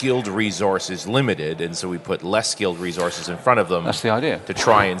the skilled resource is limited, and so we put less skilled resources in front of them. That's the idea. To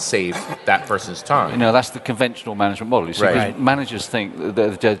try and save that person's time. That's the conventional management model. You see, because managers think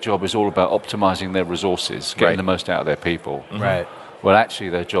that their job is all about optimizing their resources, getting the most out of their people. Right. Well, actually,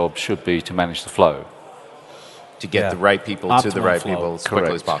 their job should be to manage the flow. To get the right people to the right people as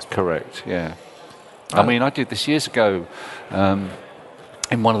quickly as possible. Correct, yeah. I mean, I did this years ago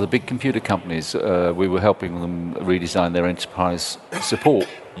in one of the big computer companies. We were helping them redesign their enterprise support,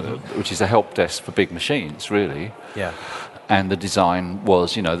 which is a help desk for big machines, really. Yeah. And the design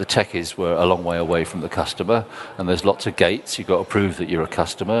was, the techies were a long way away from the customer, and there's lots of gates. You've got to prove that you're a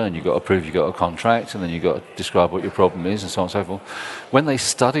customer, and you've got to prove you've got a contract, and then you've got to describe what your problem is, and so on and so forth. When they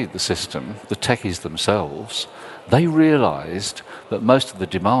studied the system, the techies themselves, they realized that most of the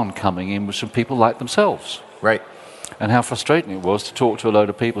demand coming in was from people like themselves. Right. And how frustrating it was to talk to a load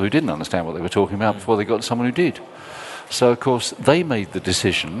of people who didn't understand what they were talking about before they got to someone who did. So, of course, they made the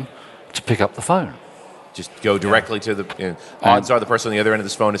decision to pick up the phone. Just go directly to the... odds are the person on the other end of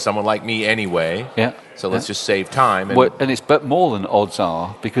this phone is someone like me anyway. Yeah. So let's just save time. And it's but more than odds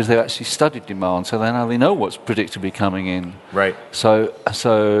are, because they've actually studied demand, so now they know what's predictably coming in. Right. So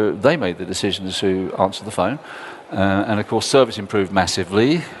they made the decision to answer the phone. And of course, service improved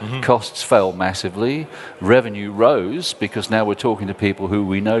massively, costs fell massively, revenue rose because now we're talking to people who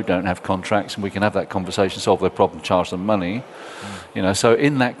we know don't have contracts, and we can have that conversation, solve their problem, charge them money. So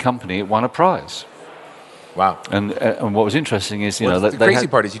in that company, it won a prize. Wow. And what was interesting is, the crazy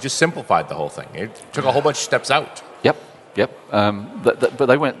part is you just simplified the whole thing. It took a whole bunch of steps out. Yep. But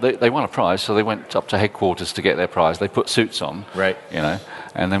they won a prize, so they went up to headquarters to get their prize. They put suits on, right?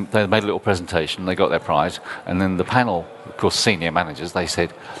 And then they made a little presentation. They got their prize, and then the panel, of course, senior managers, they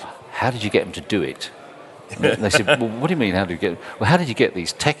said, "How did you get them to do it?" And they said, "Well, what do you mean? How did you get? Well, how did you get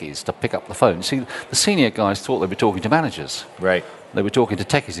these techies to pick up the phone?" See, the senior guys thought they were talking to managers. Right. They were talking to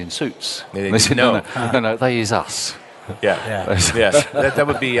techies in suits. They said, no, they is us. Yeah. Yes, that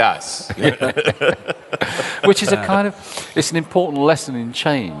would be us. Which is it's an important lesson in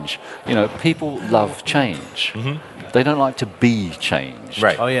change. People love change. They don't like to be changed.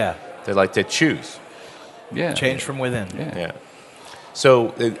 Right. Oh, yeah. They like to choose. Yeah. Change from within. Yeah.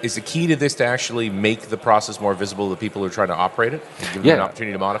 So is the key to this to actually make the process more visible to the people who are trying to operate it? Give them an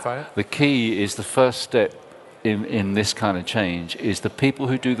opportunity to modify it? The key is the first step in this kind of change is the people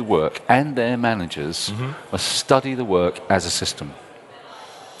who do the work and their managers must study the work as a system.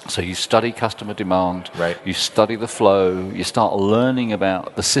 So you study customer demand, you study the flow, you start learning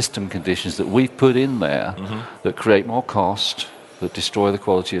about the system conditions that we've put in there that create more cost, that destroy the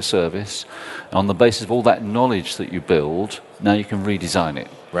quality of service. On the basis of all that knowledge that you build, now you can redesign it.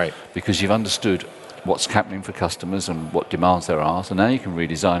 Right. Because you've understood what's happening for customers and what demands there are, so now you can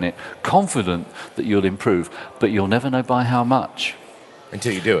redesign it, confident that you'll improve, but you'll never know by how much.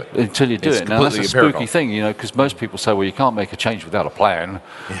 Until you do it. Until you do It's it. Now, that's a completely spooky thing, because most people say, well, you can't make a change without a plan.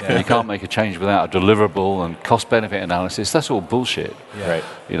 You can't make a change without a deliverable and cost-benefit analysis. That's all bullshit. Right.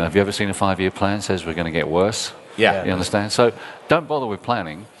 Have you ever seen a 5-year plan that says we're going to get worse? Yeah. You understand? So don't bother with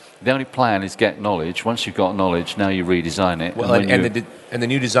planning. The only plan is get knowledge. Once you've got knowledge, now you redesign it. Well, and the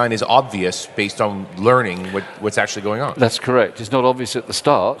new design is obvious based on learning what's actually going on. That's correct. It's not obvious at the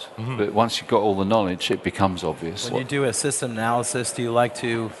start, but once you've got all the knowledge, it becomes obvious. When you do a system analysis, do you like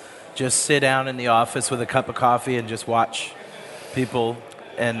to just sit down in the office with a cup of coffee and just watch people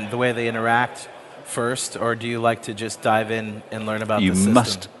and the way they interact first, or do you like to just dive in and learn about the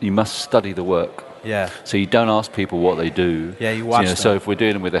system? You must study the work. Yeah. So you don't ask people what they do. Yeah, you watch them. So if we're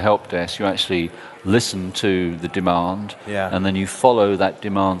dealing with a help desk, you actually listen to the demand, Yeah. and then you follow that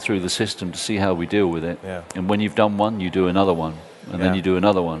demand through the system to see how we deal with it. Yeah. And when you've done one, you do another one, and then you do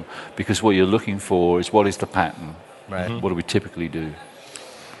another one, because what you're looking for is what is the pattern. Right. What do we typically do?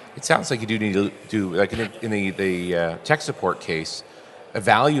 It sounds like you do need to do, like in the tech support case,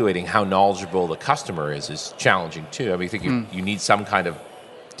 evaluating how knowledgeable the customer is challenging too. I mean, I think you need some kind of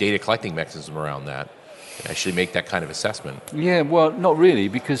data collecting mechanism around that to actually make that kind of assessment. Yeah, well, not really,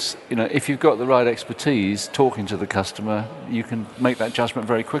 because if you've got the right expertise talking to the customer, you can make that judgment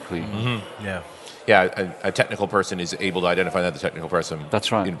very quickly. Yeah. Yeah, a technical person is able to identify another technical person.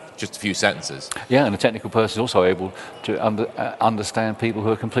 That's right. In just a few sentences. Yeah, and a technical person is also able to understand people who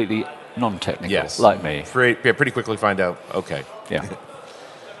are completely non-technical, like me. Pretty quickly find out, okay. Yeah.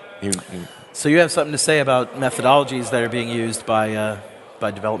 So you have something to say about methodologies that are being used by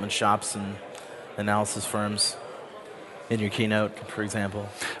development shops and analysis firms in your keynote, for example?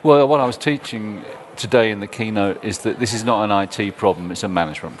 Well, what I was teaching today in the keynote is that this is not an IT problem, it's a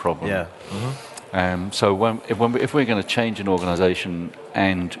management problem. Yeah. So if we're going to change an organization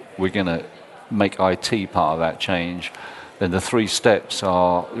and we're going to make IT part of that change, then the 3 steps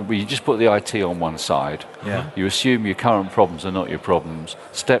are, you just put the IT on one side. Yeah. You assume your current problems are not your problems.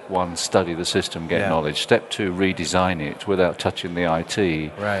 Step 1, study the system, get knowledge. Step 2, redesign it without touching the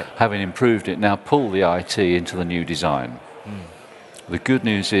IT. Right. Having improved it, now pull the IT into the new design. The good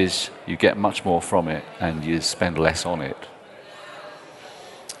news is you get much more from it and you spend less on it.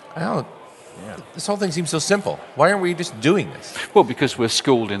 This whole thing seems so simple. Why aren't we just doing this? Well, because we're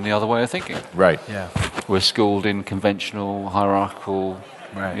schooled in the other way of thinking. Right. Yeah. We're schooled in conventional, hierarchical,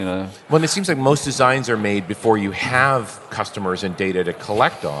 Well, it seems like most designs are made before you have customers and data to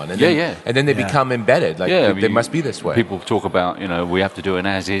collect on. And then they become embedded. Like they must be this way. People talk about, we have to do an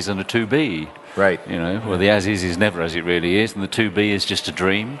as-is and a to-be. Right. Well, the as-is is never as it really is, and the to-be is just a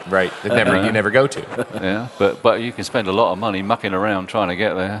dream. Right. That you never go to. Yeah. But you can spend a lot of money mucking around trying to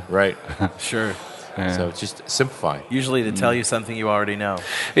get there. Right. Sure. Yeah. So it's just simplify. Usually to tell you something you already know.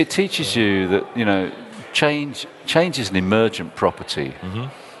 It teaches you that, change is an emergent property.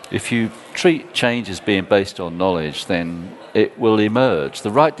 If you treat change as being based on knowledge, then it will emerge.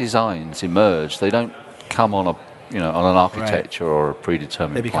 The right designs emerge. They don't come on on an architecture or a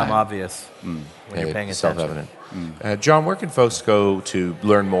predetermined They become plan. obvious when you're paying attention. Self-evident. John, where can folks go to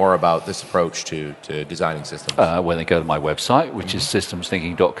learn more about this approach to designing systems? When they go to my website, which is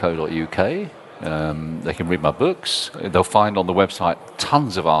systemsthinking.co.uk. They can read my books. They'll find on the website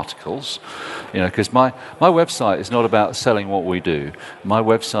tons of articles, because my website is not about selling what we do. My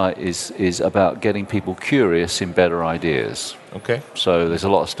website is about getting people curious in better ideas. Okay. So there's a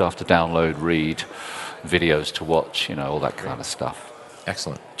lot of stuff to download, read, videos to watch, all that kind of stuff.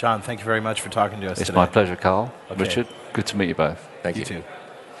 Excellent. John, thank you very much for talking to us today. It's my pleasure, Carl. Okay. Richard, good to meet you both. Thank you. You too.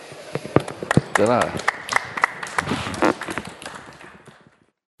 Ta-da.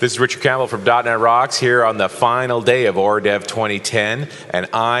 This is Richard Campbell from .NET Rocks here on the final day of Oredev 2010, and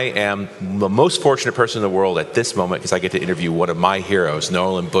I am the most fortunate person in the world at this moment because I get to interview one of my heroes,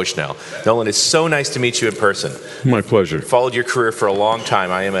 Nolan Bushnell. Nolan, it's so nice to meet you in person. My pleasure. I've followed your career for a long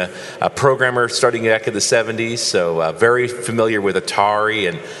time. I am a programmer starting back in the 70s, so very familiar with Atari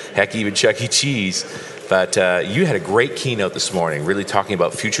and heck, even Chuck E. Cheese. But you had a great keynote this morning, really talking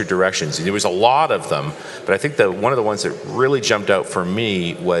about future directions. And there was a lot of them, but I think one of the ones that really jumped out for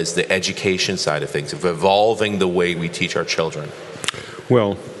me was the education side of things, of evolving the way we teach our children.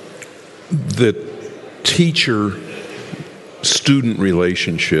 Well, the teacher-student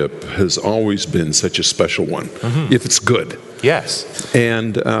relationship has always been such a special one, if it's good. Yes.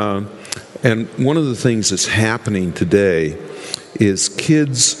 And one of the things that's happening today is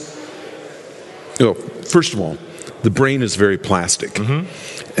kids, first of all, the brain is very plastic.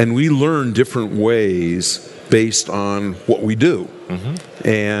 And we learn different ways based on what we do.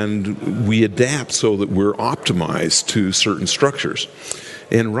 And we adapt so that we're optimized to certain structures.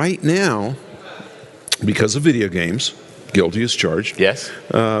 And right now, because of video games, guilty as charged. Yes.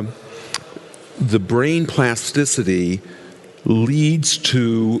 The brain plasticity leads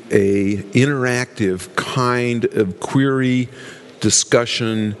to a interactive kind of query,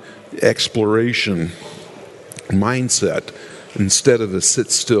 discussion, exploration mindset instead of a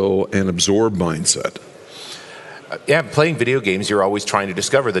sit still and absorb mindset. Yeah, playing video games, you're always trying to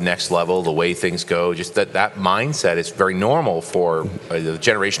discover the next level, the way things go. Just that mindset is very normal for the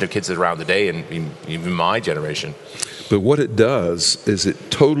generation of kids that are around today, and even my generation. But what it does is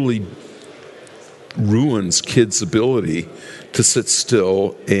it totally ruins kids' ability to sit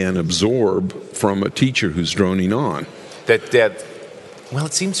still and absorb from a teacher who's droning on. Well,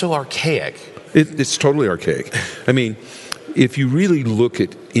 it seems so archaic. It's totally archaic. I mean, if you really look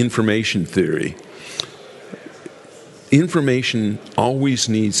at information theory, information always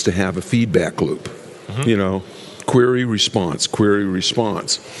needs to have a feedback loop. Query, response, query,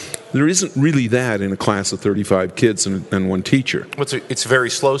 response. There isn't really that in a class of 35 kids and one teacher. Well, it's a very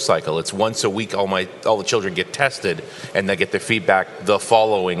slow cycle. It's once a week all the children get tested, and they get their feedback the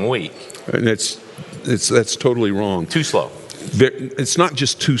following week. And that's totally wrong. Too slow. It's not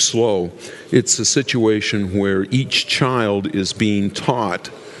just too slow. It's a situation where each child is being taught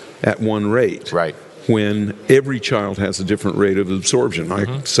at one rate. Right. When every child has a different rate of absorption.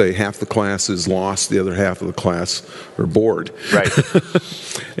 I say half the class is lost, the other half of the class are bored. Right.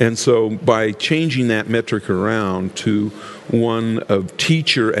 And so by changing that metric around to one of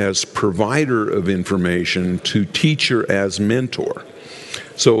teacher as provider of information to teacher as mentor.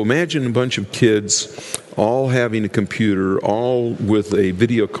 So imagine a bunch of kids all having a computer, all with a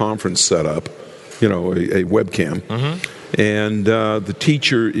video conference setup, a webcam. And the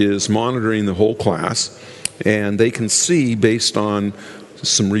teacher is monitoring the whole class, and they can see, based on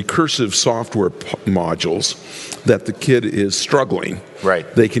some recursive software modules, that the kid is struggling. Right.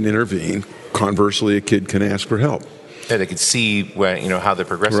 They can intervene. Conversely, a kid can ask for help. Yeah, they can see how they're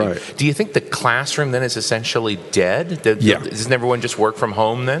progressing. Right. Do you think the classroom then is essentially dead? Yeah. Doesn't everyone just work from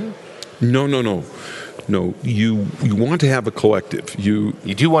home then? No. No, you want to have a collective. You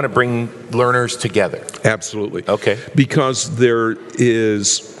do want to bring learners together. Absolutely. Okay. Because there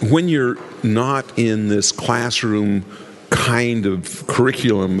is, when you're not in this classroom kind of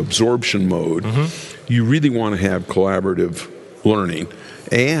curriculum absorption mode, you really want to have collaborative learning.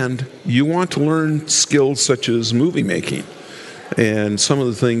 And you want to learn skills such as movie making and some of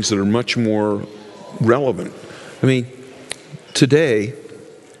the things that are much more relevant. I mean, today,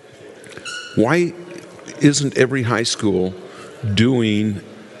 why isn't every high school doing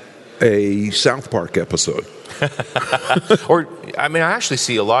a South Park episode? I actually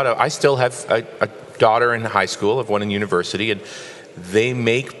see I still have a daughter in high school, I have one in university, and they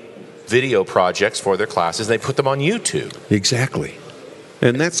make video projects for their classes, and they put them on YouTube. Exactly.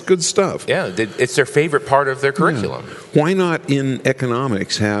 And that's good stuff. Yeah, it's their favorite part of their curriculum. Yeah. Why not in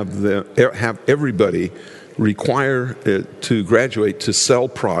economics have everybody require to graduate to sell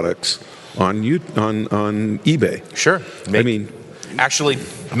products on eBay? Sure. Actually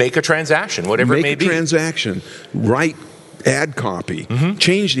make a transaction, whatever it may be. Make a transaction. Write ad copy.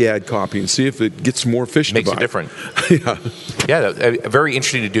 Change the ad copy and see if it gets more fish to buy. Makes it different. Yeah. Very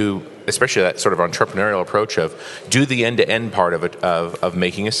interesting to do, especially that sort of entrepreneurial approach of do the end-to-end part of it, of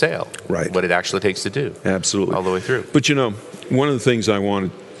making a sale. Right. What it actually takes to do. Absolutely. All the way through. But one of the things I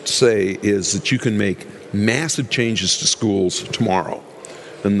want to say is that you can make massive changes to schools tomorrow.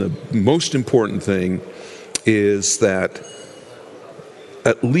 And the most important thing is that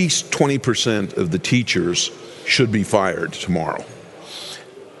at least 20% of the teachers should be fired tomorrow.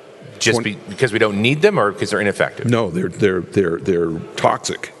 Just because we don't need them, or because they're ineffective? No, they're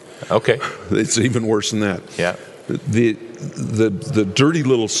toxic. Okay. It's even worse than that. Yeah. The dirty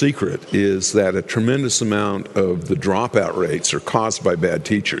little secret is that a tremendous amount of the dropout rates are caused by bad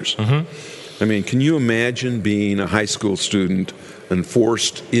teachers. I mean, can you imagine being a high school student and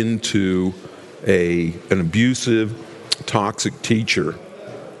forced into an abusive, toxic teacher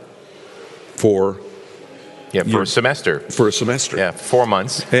for Yeah, for a semester. For a semester. Yeah, 4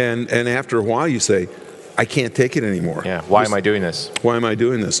 months. And after a while, you say, I can't take it anymore. Yeah, why am I doing this? Why am I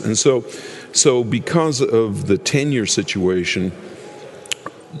doing this? And so because of the tenure situation,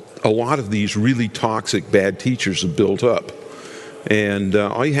 a lot of these really toxic, bad teachers have built up. And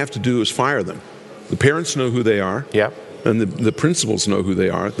all you have to do is fire them. The parents know who they are. Yeah. And the principals know who they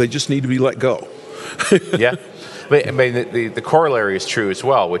are. They just need to be let go. Yeah. But, I mean, the corollary is true as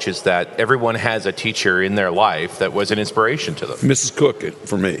well, which is that everyone has a teacher in their life that was an inspiration to them. Mrs. Cook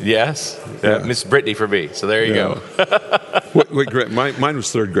for me. Yes. Miss Brittany for me. So there you go. What grade? Mine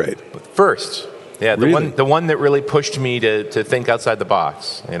was third grade. First. Yeah, Really? the one that really pushed me to think outside the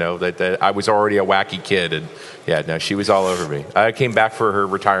box. You know, that I was already a wacky kid, and she was all over me. I came back for her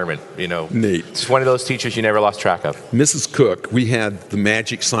retirement. You know, Neat. It's one of those teachers you never lost track of. Mrs. Cook, we had the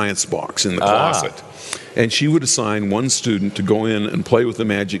magic science box in the closet. And she would assign one student to go in and play with the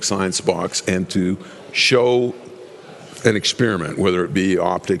magic science box and to show an experiment, whether it be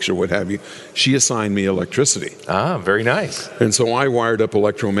optics or what have you. She assigned me electricity. Very nice. And so I wired up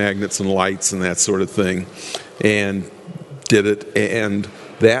electromagnets and lights and that sort of thing and did it. And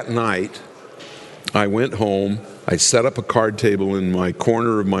that night, I went home. I set up a card table in my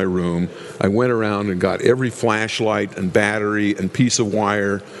corner of my room. I went around and got every flashlight and battery and piece of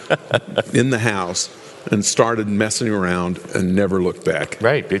wire in the house and started messing around and never looked back.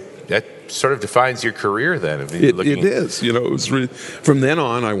 Right. That sort of defines your career then. It is. You know, it was really, from then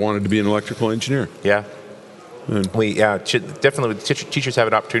on, I wanted to be an electrical engineer. Yeah. Definitely teachers have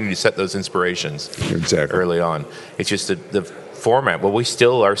an opportunity to set those inspirations early on. It's just the format. Well, we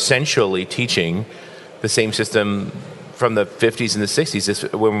still are essentially teaching the same system from the 50s and the 60s.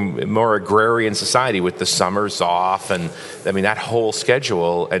 It's when more agrarian society with the summers off, and I mean that whole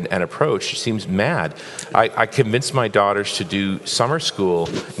schedule and approach seems mad. I convinced my daughters to do summer school,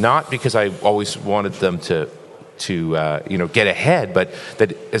 not because I always wanted them to get ahead, but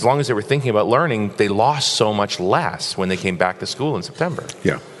that as long as they were thinking about learning, they lost so much less when they came back to school in September.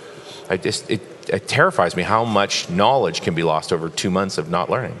 Yeah. It terrifies me how much knowledge can be lost over 2 months of not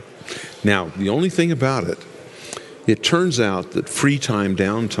learning. Now, the only thing about it, it turns out that free time,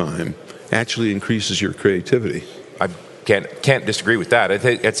 downtime, actually increases your creativity. I can't disagree with that. I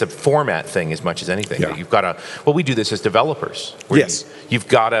think it's a format thing as much as anything. Yeah. You've got to. Well, we do this as developers. Yes. You've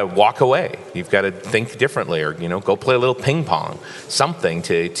got to walk away. You've got to think differently, or go play a little ping pong, something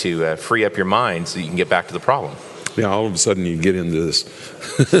to free up your mind so you can get back to the problem. Yeah. All of a sudden, you get into this.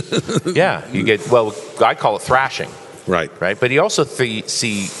 Yeah. You get. Well, I call it thrashing. Right. But you also see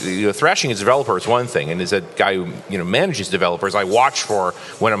thrashing as a developer is one thing, and as a guy who manages developers, I watch for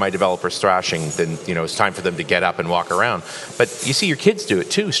when are my developers thrashing. Then it's time for them to get up and walk around. But you see your kids do it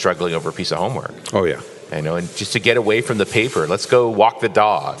too, struggling over a piece of homework. Oh yeah. And just to get away from the paper, let's go walk the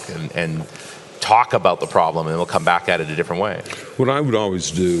dog and talk about the problem, and we'll come back at it a different way. What I would always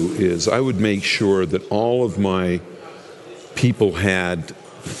do is I would make sure that all of my people had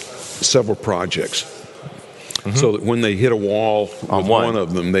several projects. Mm-hmm. So that when they hit a wall on one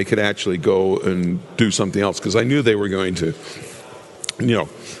of them, they could actually go and do something else. Because I knew they were going to, You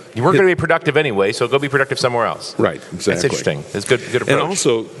weren't going to be productive anyway, so go be productive somewhere else. Right, exactly. That's interesting. That's good approach. And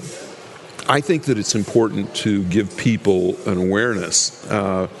also, I think that it's important to give people an awareness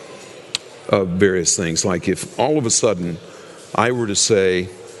of various things. Like if all of a sudden I were to say,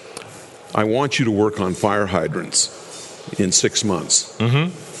 I want you to work on fire hydrants in 6 months.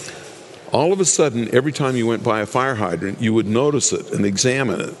 Mm-hmm. All of a sudden, every time you went by a fire hydrant, you would notice it and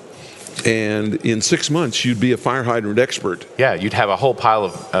examine it. And in 6 months, you'd be a fire hydrant expert. Yeah, you'd have a whole pile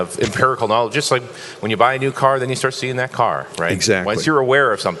of empirical knowledge. Just like when you buy a new car, then you start seeing that car, right? Exactly. Once you're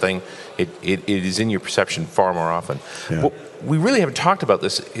aware of something, it is in your perception far more often. Yeah. Well, we really haven't talked about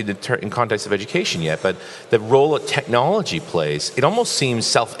this in context of education yet, but the role that technology plays, it almost seems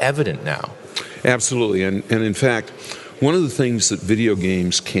self-evident now. Absolutely. And in fact, one of the things that video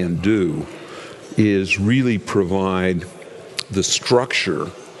games can do is really provide the structure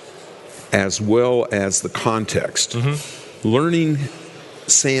as well as the context. Mm-hmm. Learning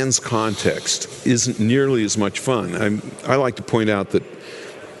sans context isn't nearly as much fun. I like to point out that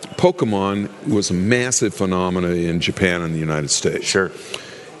Pokemon was a massive phenomenon in Japan and the United States. Sure.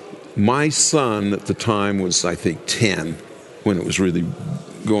 My son at the time was, I think, 10 when it was really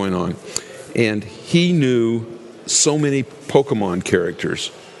going on. And he knew so many Pokemon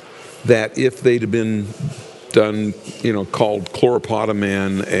characters that if they'd have been done, called Chloropoda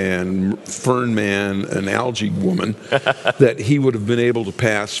Man and Fern Man and Algae Woman, that he would have been able to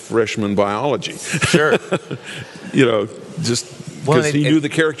pass freshman biology. Sure. Just because he knew the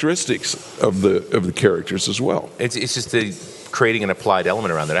characteristics of the characters as well. It's just creating an applied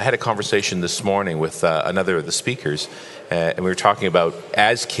element around it. I had a conversation this morning with another of the speakers, and we were talking about,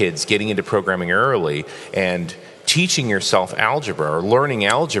 as kids, getting into programming early and teaching yourself algebra or learning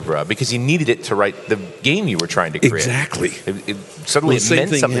algebra because you needed it to write the game you were trying to create. Exactly. Suddenly it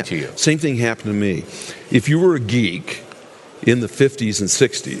meant something to you. Same thing happened to me. If you were a geek in the 50s and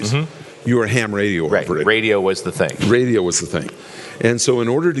 60s, you were a ham radio operator. Radio was the thing. Radio was the thing. And so in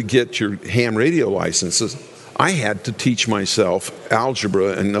order to get your ham radio licenses, I had to teach myself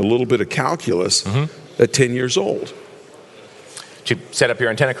algebra and a little bit of calculus at 10 years old. To set up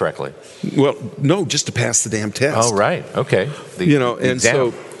your antenna correctly? Well, no, just to pass the damn test. Oh, right. Okay.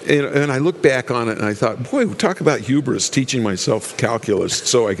 And I look back on it and I thought, boy, talk about hubris, teaching myself calculus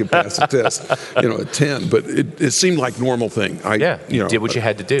so I could pass the test, at 10. But it seemed like normal thing. You did what you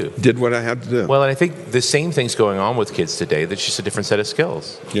had to do. Did what I had to do. Well, and I think the same thing's going on with kids today. That's just a different set of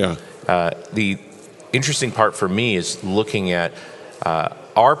skills. Yeah. The interesting part for me is looking at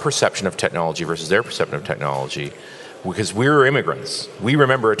our perception of technology versus their perception of technology. Because we're immigrants. We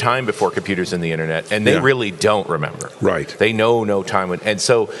remember a time before computers and the internet, and they really don't remember. Right. They know no time. And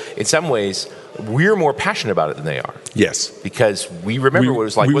so, in some ways, we're more passionate about it than they are. Yes. Because we remember what it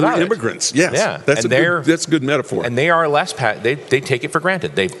was like without it. We were immigrants, yes. Yeah. That's a good metaphor. And they are less, they take it for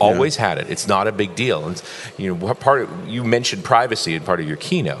granted. They've always had it. It's not a big deal. And, you mentioned privacy in part of your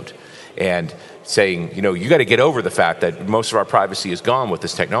keynote. And saying, you got to get over the fact that most of our privacy is gone with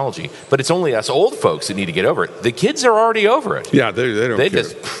this technology. But it's only us old folks that need to get over it. The kids are already over it. Yeah, they don't care.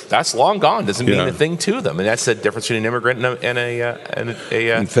 That's long gone. Doesn't mean a thing to them. And that's the difference between an immigrant and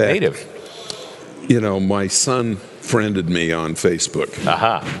a in fact, native. My son friended me on Facebook.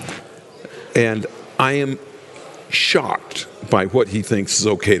 And I am shocked by what he thinks is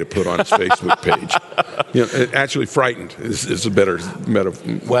okay to put on his Facebook page. Actually frightened is a better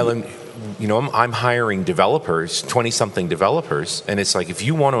metaphor. Well, and I'm hiring developers, 20-something developers, and it's like if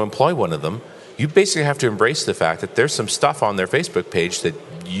you want to employ one of them, you basically have to embrace the fact that there's some stuff on their Facebook page that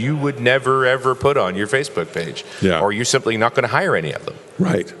you would never, ever put on your Facebook page. Yeah. Or you're simply not going to hire any of them.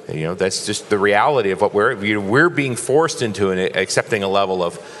 Right. That's just the reality of what we're being forced into accepting a level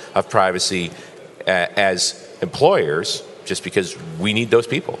of privacy as employers just because we need those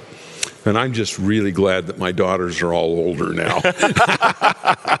people. And I'm just really glad that my daughters are all older now.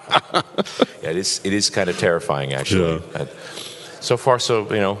 It is kind of terrifying, actually. Yeah. So far,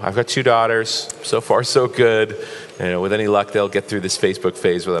 I've got 2 daughters. So far, so good. With any luck, they'll get through this Facebook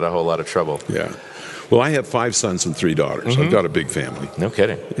phase without a whole lot of trouble. Yeah. Well, I have 5 sons and 3 daughters. I've got a big family. No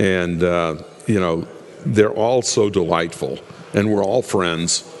kidding. And, they're all so delightful. And we're all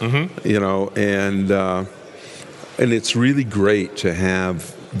friends, and it's really great to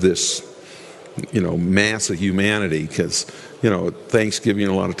have this, mass of humanity because, Thanksgiving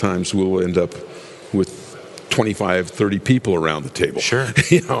a lot of times we'll end up with 25, 30 people around the table. Sure.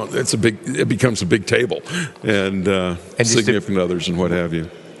 It becomes a big table and significant others and what have you.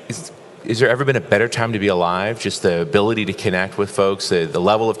 Is there ever been a better time to be alive? Just the ability to connect with folks, the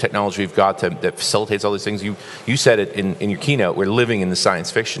level of technology we've got that facilitates all these things. You said it in your keynote. We're living in the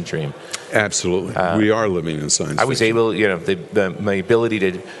science fiction dream. Absolutely, we are living in science fiction. I was able, my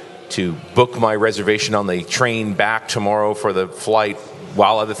ability to book my reservation on the train back tomorrow for the flight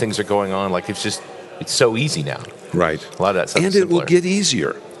while other things are going on. Like it's so easy now. Right. A lot of that stuff. And it will get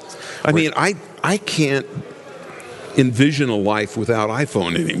easier. I mean, I can't envision a life without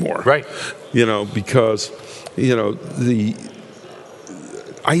iPhone anymore. Right. Because,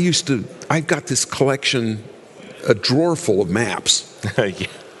 I've got this collection, a drawer full of maps. Yeah.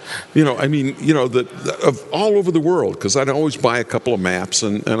 Of all over the world, because I'd always buy a couple of maps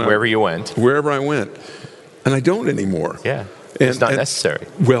and wherever you went. Wherever I went. And I don't anymore. Yeah. It's not necessary.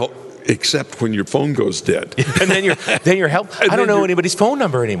 Well, except when your phone goes dead. And then you're helped. I don't know anybody's phone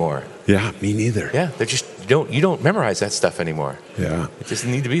number anymore. Yeah, me neither. Yeah, they just you don't memorize that stuff anymore. Yeah. It doesn't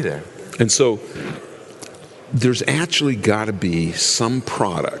need to be there. And so there's actually got to be some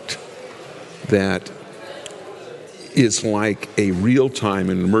product that is like a real-time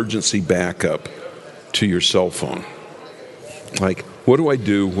and emergency backup to your cell phone. Like, what do I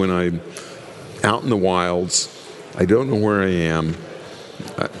do when I'm out in the wilds? I don't know where I am.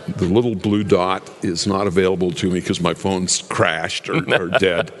 The little blue dot is not available to me because my phone's crashed or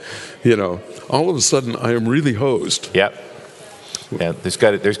dead. All of a sudden I am really hosed. Yep. Yeah, there's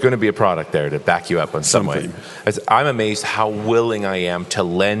going to be a product there to back you up in some way. I'm amazed how willing I am to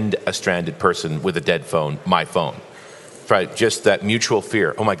lend a stranded person with a dead phone my phone. Right, just that mutual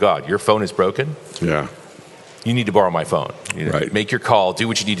fear. Oh my God, your phone is broken? Yeah. You need to borrow my phone. Right. Make your call, do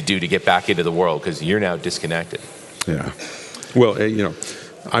what you need to do to get back into the world because you're now disconnected. Yeah. Well,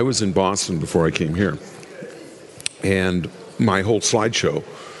 I was in Boston before I came here, and my whole slideshow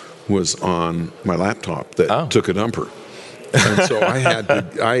was on my laptop that took a dumper. And so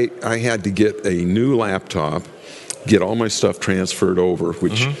I had to get a new laptop, get all my stuff transferred over,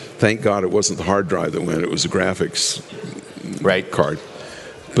 which thank God it wasn't the hard drive that went, it was a graphics card.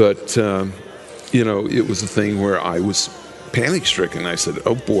 But, it was a thing where I was panic-stricken. I said,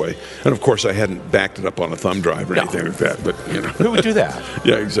 oh boy. And of course I hadn't backed it up on a thumb drive or anything like that, but Who would do that?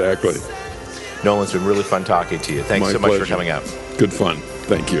 Yeah, exactly. Nolan, it's been really fun talking to you. Thanks so much for coming out. Good fun.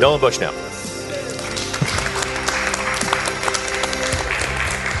 Thank you. Nolan Bushnell.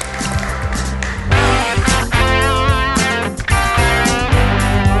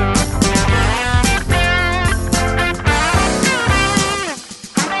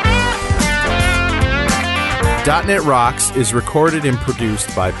 .NET Rocks is recorded and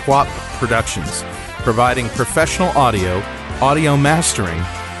produced by PWOP Productions, providing professional audio mastering,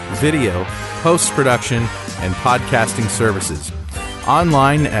 video, post-production, and podcasting services.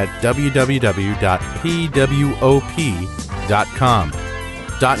 Online at www.pwop.com.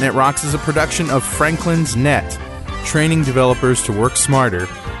 .NET Rocks is a production of Franklin's Net, training developers to work smarter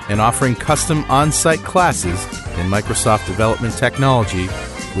and offering custom on-site classes in Microsoft development technology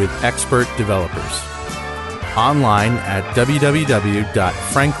with expert developers. Online at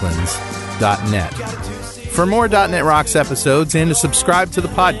www.franklins.net. For more .NET Rocks episodes and to subscribe to the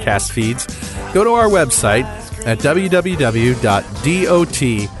podcast feeds, go to our website at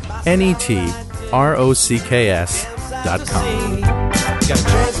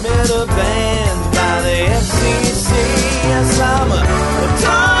www.dotnetrocks.com.